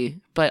to see,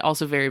 but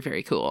also very,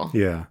 very cool.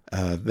 Yeah.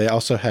 They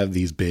also have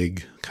these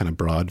big, kind of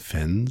broad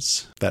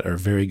fins that are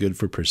very good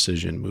for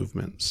precision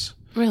movements.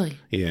 Really?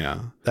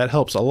 Yeah. That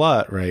helps a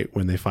lot, right,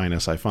 when they find a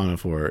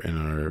siphonophore and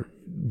are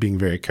being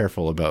very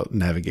careful about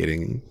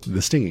navigating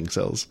the stinging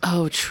cells.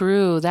 Oh,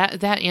 true.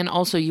 That and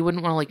also you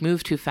wouldn't want to like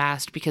move too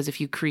fast because if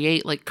you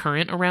create like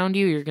current around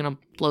you, you're going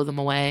to blow them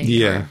away.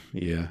 Yeah.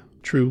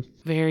 True.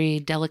 Very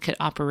delicate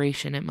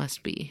operation it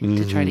must be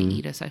to try to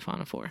eat a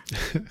siphonophore.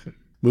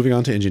 Moving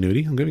on to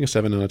ingenuity, I'm giving a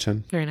 7 out of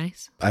 10. Very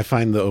nice. I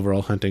find the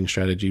overall hunting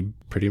strategy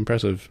pretty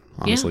impressive,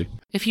 honestly. Yeah.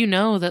 If you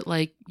know that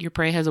like your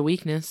prey has a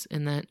weakness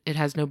and that it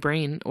has no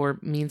brain or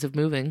means of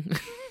moving.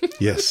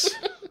 Yes.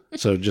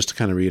 So just to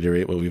kind of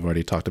reiterate what we've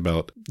already talked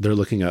about, they're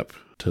looking up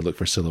to look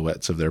for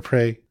silhouettes of their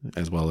prey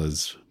as well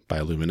as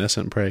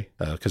bioluminescent prey,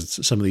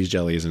 because some of these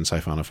jellies and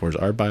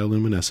siphonophores are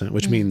bioluminescent,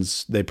 which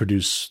means they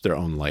produce their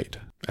own light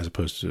as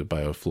opposed to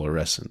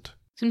biofluorescent.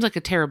 Seems like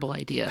a terrible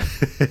idea.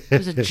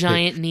 There's a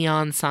giant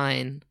neon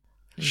sign.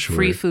 Sure.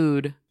 Free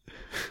food.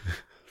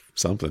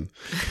 Something.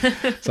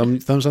 Some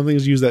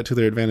things use that to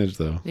their advantage,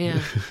 though. Yeah.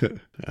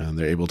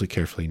 They're able to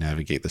carefully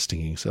navigate the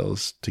stinging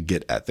cells to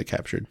get at the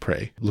captured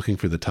prey. Looking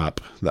for the top,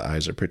 the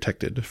eyes are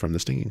protected from the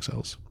stinging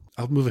cells.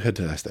 I'll move ahead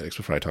to aesthetics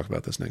before I talk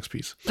about this next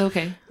piece.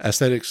 Okay.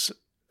 Aesthetics,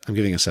 I'm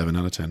giving a 7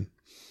 out of 10.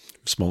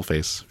 Small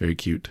face, very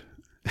cute.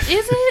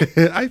 Is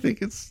it? I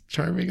think it's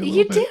charming a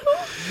little bit. You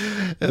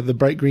do? The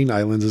bright green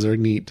eye lenses are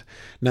neat.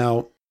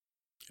 Now,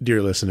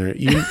 dear listener,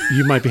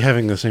 you might be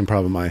having the same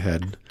problem I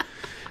had,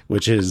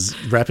 which is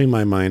wrapping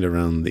my mind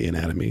around the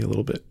anatomy a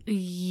little bit.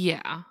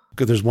 Yeah.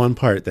 Because there's one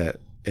part that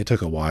it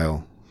took a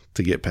while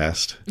to get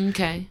past.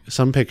 Okay.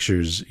 Some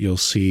pictures, you'll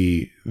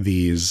see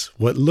these,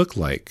 what look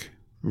like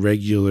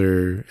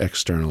regular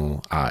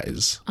external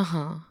eyes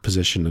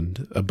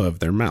positioned above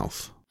their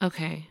mouth.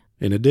 Okay.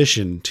 In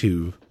addition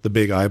to the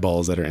big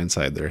eyeballs that are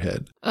inside their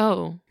head.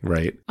 Oh.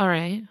 Right? All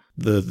right.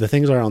 The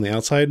things are on the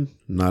outside,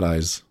 not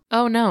eyes.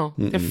 Oh, no.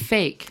 They're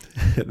fake.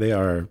 They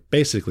are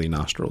basically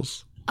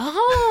nostrils.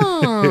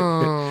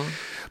 Oh.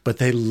 But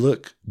they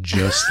look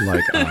just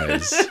like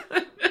eyes.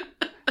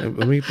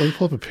 Let me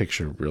pull up a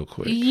picture real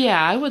quick.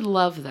 Yeah, I would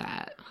love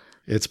that.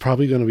 It's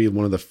probably going to be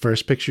one of the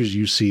first pictures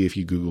you see if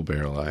you Google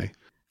Barreleye.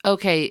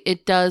 Okay,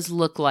 it does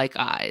look like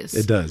eyes.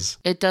 It does.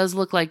 It does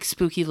look like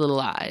spooky little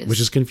eyes. Which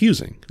is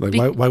confusing. Like,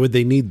 why would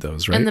they need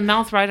those, right? And the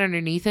mouth right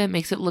underneath it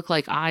makes it look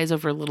like eyes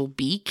over a little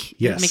beak.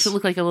 Yes. It makes it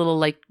look like a little,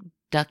 like,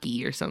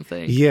 ducky or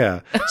something.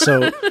 Yeah.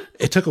 So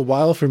it took a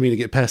while for me to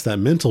get past that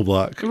mental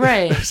block.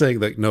 Right. Saying,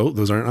 like, no,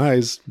 those aren't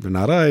eyes. They're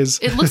not eyes.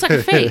 It looks like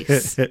a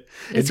face. It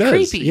It's does.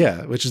 creepy.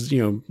 Yeah, which is,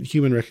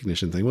 human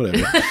recognition thing,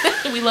 whatever.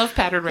 We love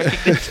pattern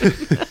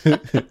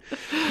recognition.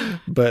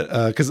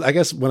 But because I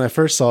guess when I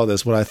first saw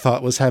this, what I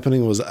thought was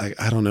happening was,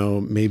 I don't know,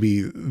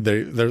 maybe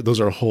those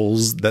are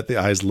holes that the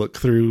eyes look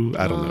through.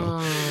 I don't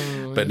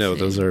know. But no,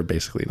 those are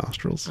basically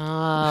nostrils.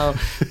 Oh,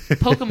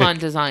 Pokemon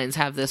designs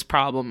have this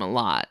problem a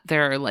lot.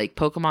 There are like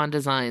Pokemon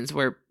designs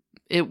where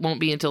it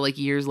won't be until like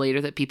years later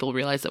that people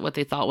realize that what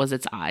they thought was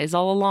its eyes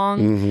all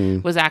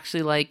along was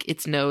actually like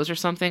its nose or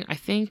something. I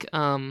think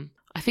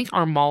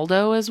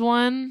Armaldo is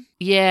one.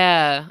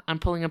 Yeah, I'm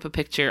pulling up a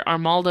picture.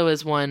 Armaldo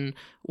is one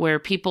where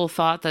people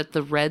thought that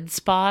the red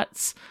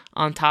spots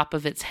on top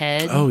of its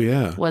head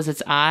was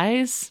its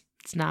eyes.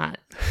 It's not.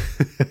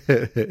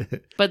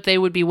 But they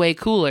would be way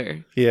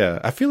cooler. Yeah,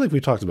 I feel like we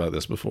talked about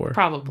this before.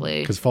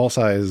 Probably. Because false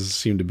eyes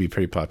seem to be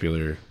pretty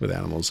popular with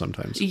animals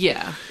sometimes.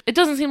 Yeah. It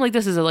doesn't seem like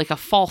this is like a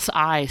false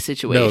eye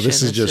situation. No,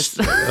 this is just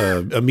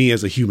a me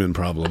as a human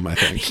problem, I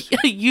think.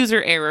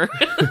 User error.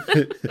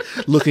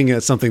 Looking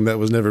at something that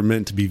was never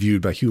meant to be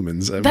viewed by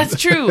humans. That's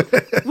true.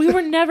 We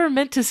were never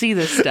meant to see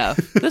this stuff.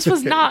 This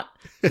is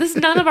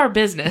none of our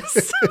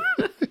business.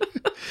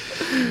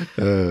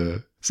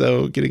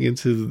 So getting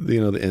into the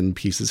end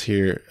pieces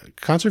here,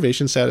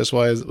 conservation status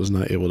wise, was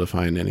not able to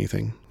find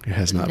anything. It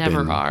has not never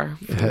been. Are.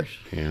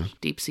 Yeah.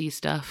 Deep sea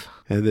stuff.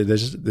 And they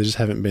just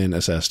haven't been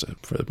assessed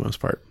for the most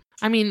part.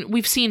 I mean,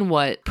 we've seen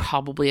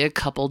probably a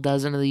couple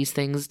dozen of these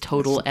things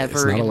total it's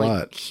not in a like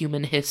lot.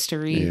 Human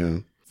history. Yeah.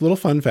 Little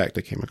fun fact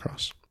I came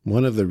across.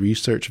 One of the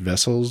research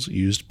vessels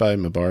used by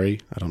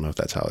Mbari, I don't know if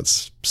that's how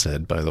it's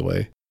said, by the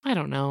way. I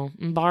don't know.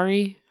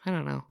 Mbari? I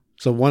don't know.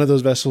 So one of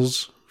those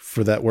vessels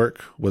for that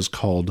work was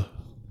called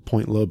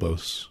Point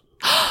Lobos,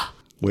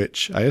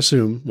 which I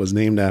assume was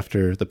named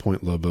after the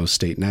Point Lobos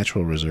State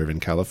Natural Reserve in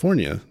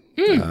California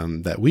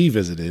that we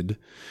visited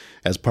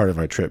as part of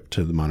our trip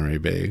to the Monterey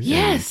Bay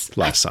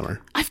last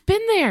summer. I've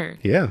been there.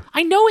 Yeah.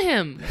 I know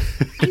him.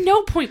 I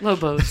know Point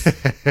Lobos.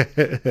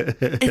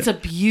 It's a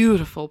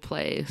beautiful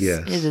place.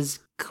 Yes. It is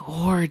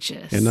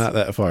gorgeous. And not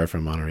that far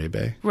from Monterey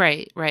Bay.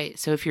 Right.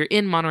 So if you're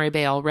in Monterey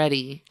Bay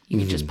already, you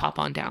can just pop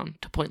on down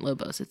to Point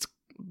Lobos. It's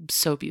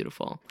so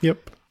beautiful.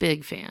 Yep.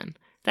 Big fan.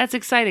 That's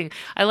exciting.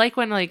 I like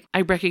when I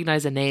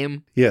recognize a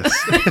name. Yes.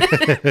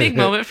 Big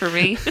moment for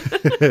me.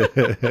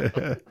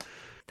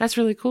 That's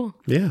really cool.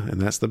 Yeah,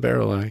 and that's the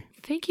Barreleye.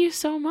 Thank you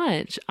so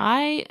much.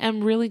 I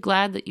am really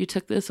glad that you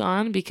took this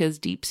on because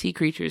deep sea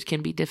creatures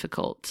can be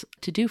difficult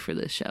to do for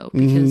this show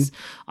because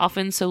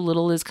often so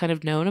little is kind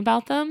of known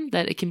about them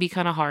that it can be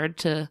kind of hard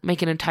to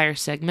make an entire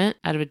segment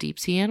out of a deep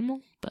sea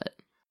animal. But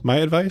my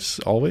advice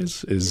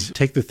always is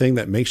take the thing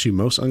that makes you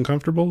most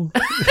uncomfortable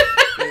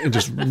and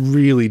just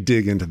really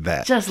dig into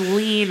that. Just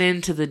lean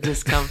into the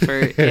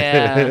discomfort.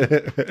 Yeah.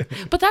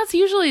 But that's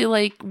usually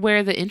like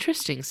where the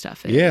interesting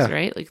stuff is,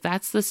 right? Like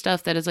that's the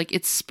stuff that is like,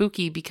 it's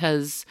spooky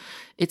because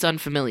it's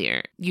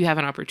unfamiliar. You have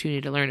an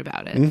opportunity to learn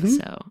about it.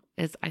 So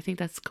I think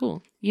that's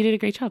cool. You did a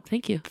great job.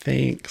 Thank you.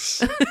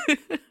 Thanks.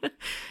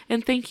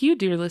 And thank you,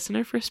 dear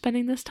listener, for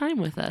spending this time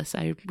with us.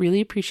 I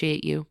really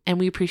appreciate you. And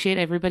we appreciate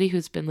everybody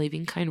who's been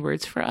leaving kind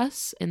words for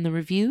us in the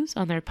reviews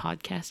on their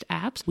podcast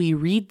apps. We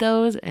read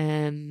those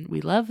and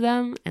we love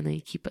them and they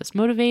keep us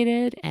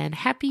motivated and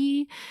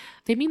happy.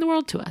 They mean the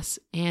world to us.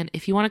 And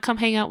if you want to come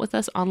hang out with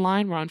us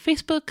online, we're on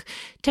Facebook,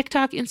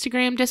 TikTok,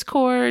 Instagram,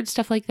 Discord,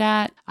 stuff like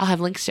that. I'll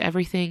have links to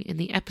everything in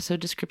the episode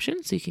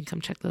description so you can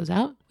come check those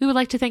out. We would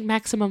like to thank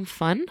Maximum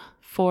Fun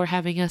for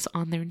having us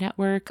on their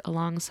network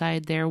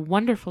alongside their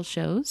wonderful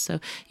shows.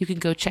 So you can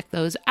go check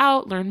those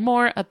out, learn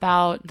more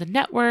about the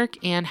network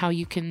and how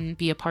you can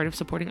be a part of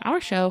supporting our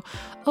show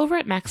over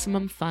at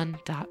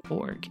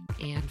MaximumFun.org.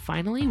 And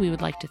finally, we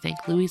would like to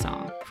thank Louis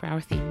Zong for our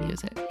theme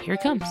music. Here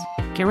it comes.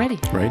 Get ready.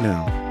 Right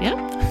now. Yep.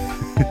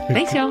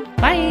 Thanks, y'all.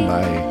 Bye.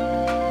 Bye.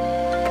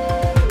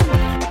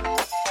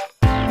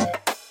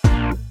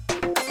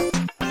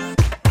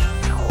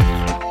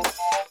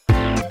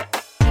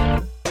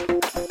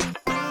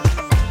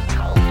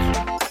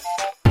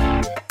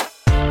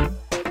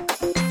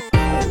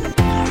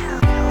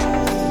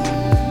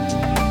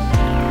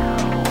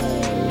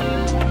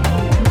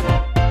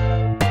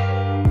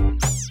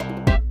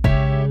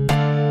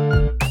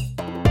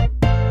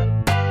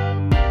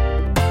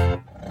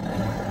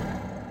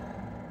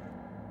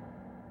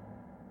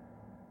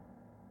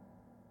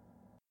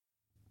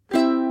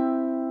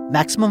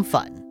 Maximum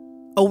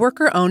Fun, a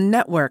worker-owned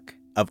network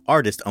of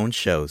artist-owned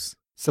shows.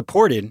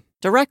 Supported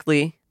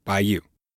directly by you.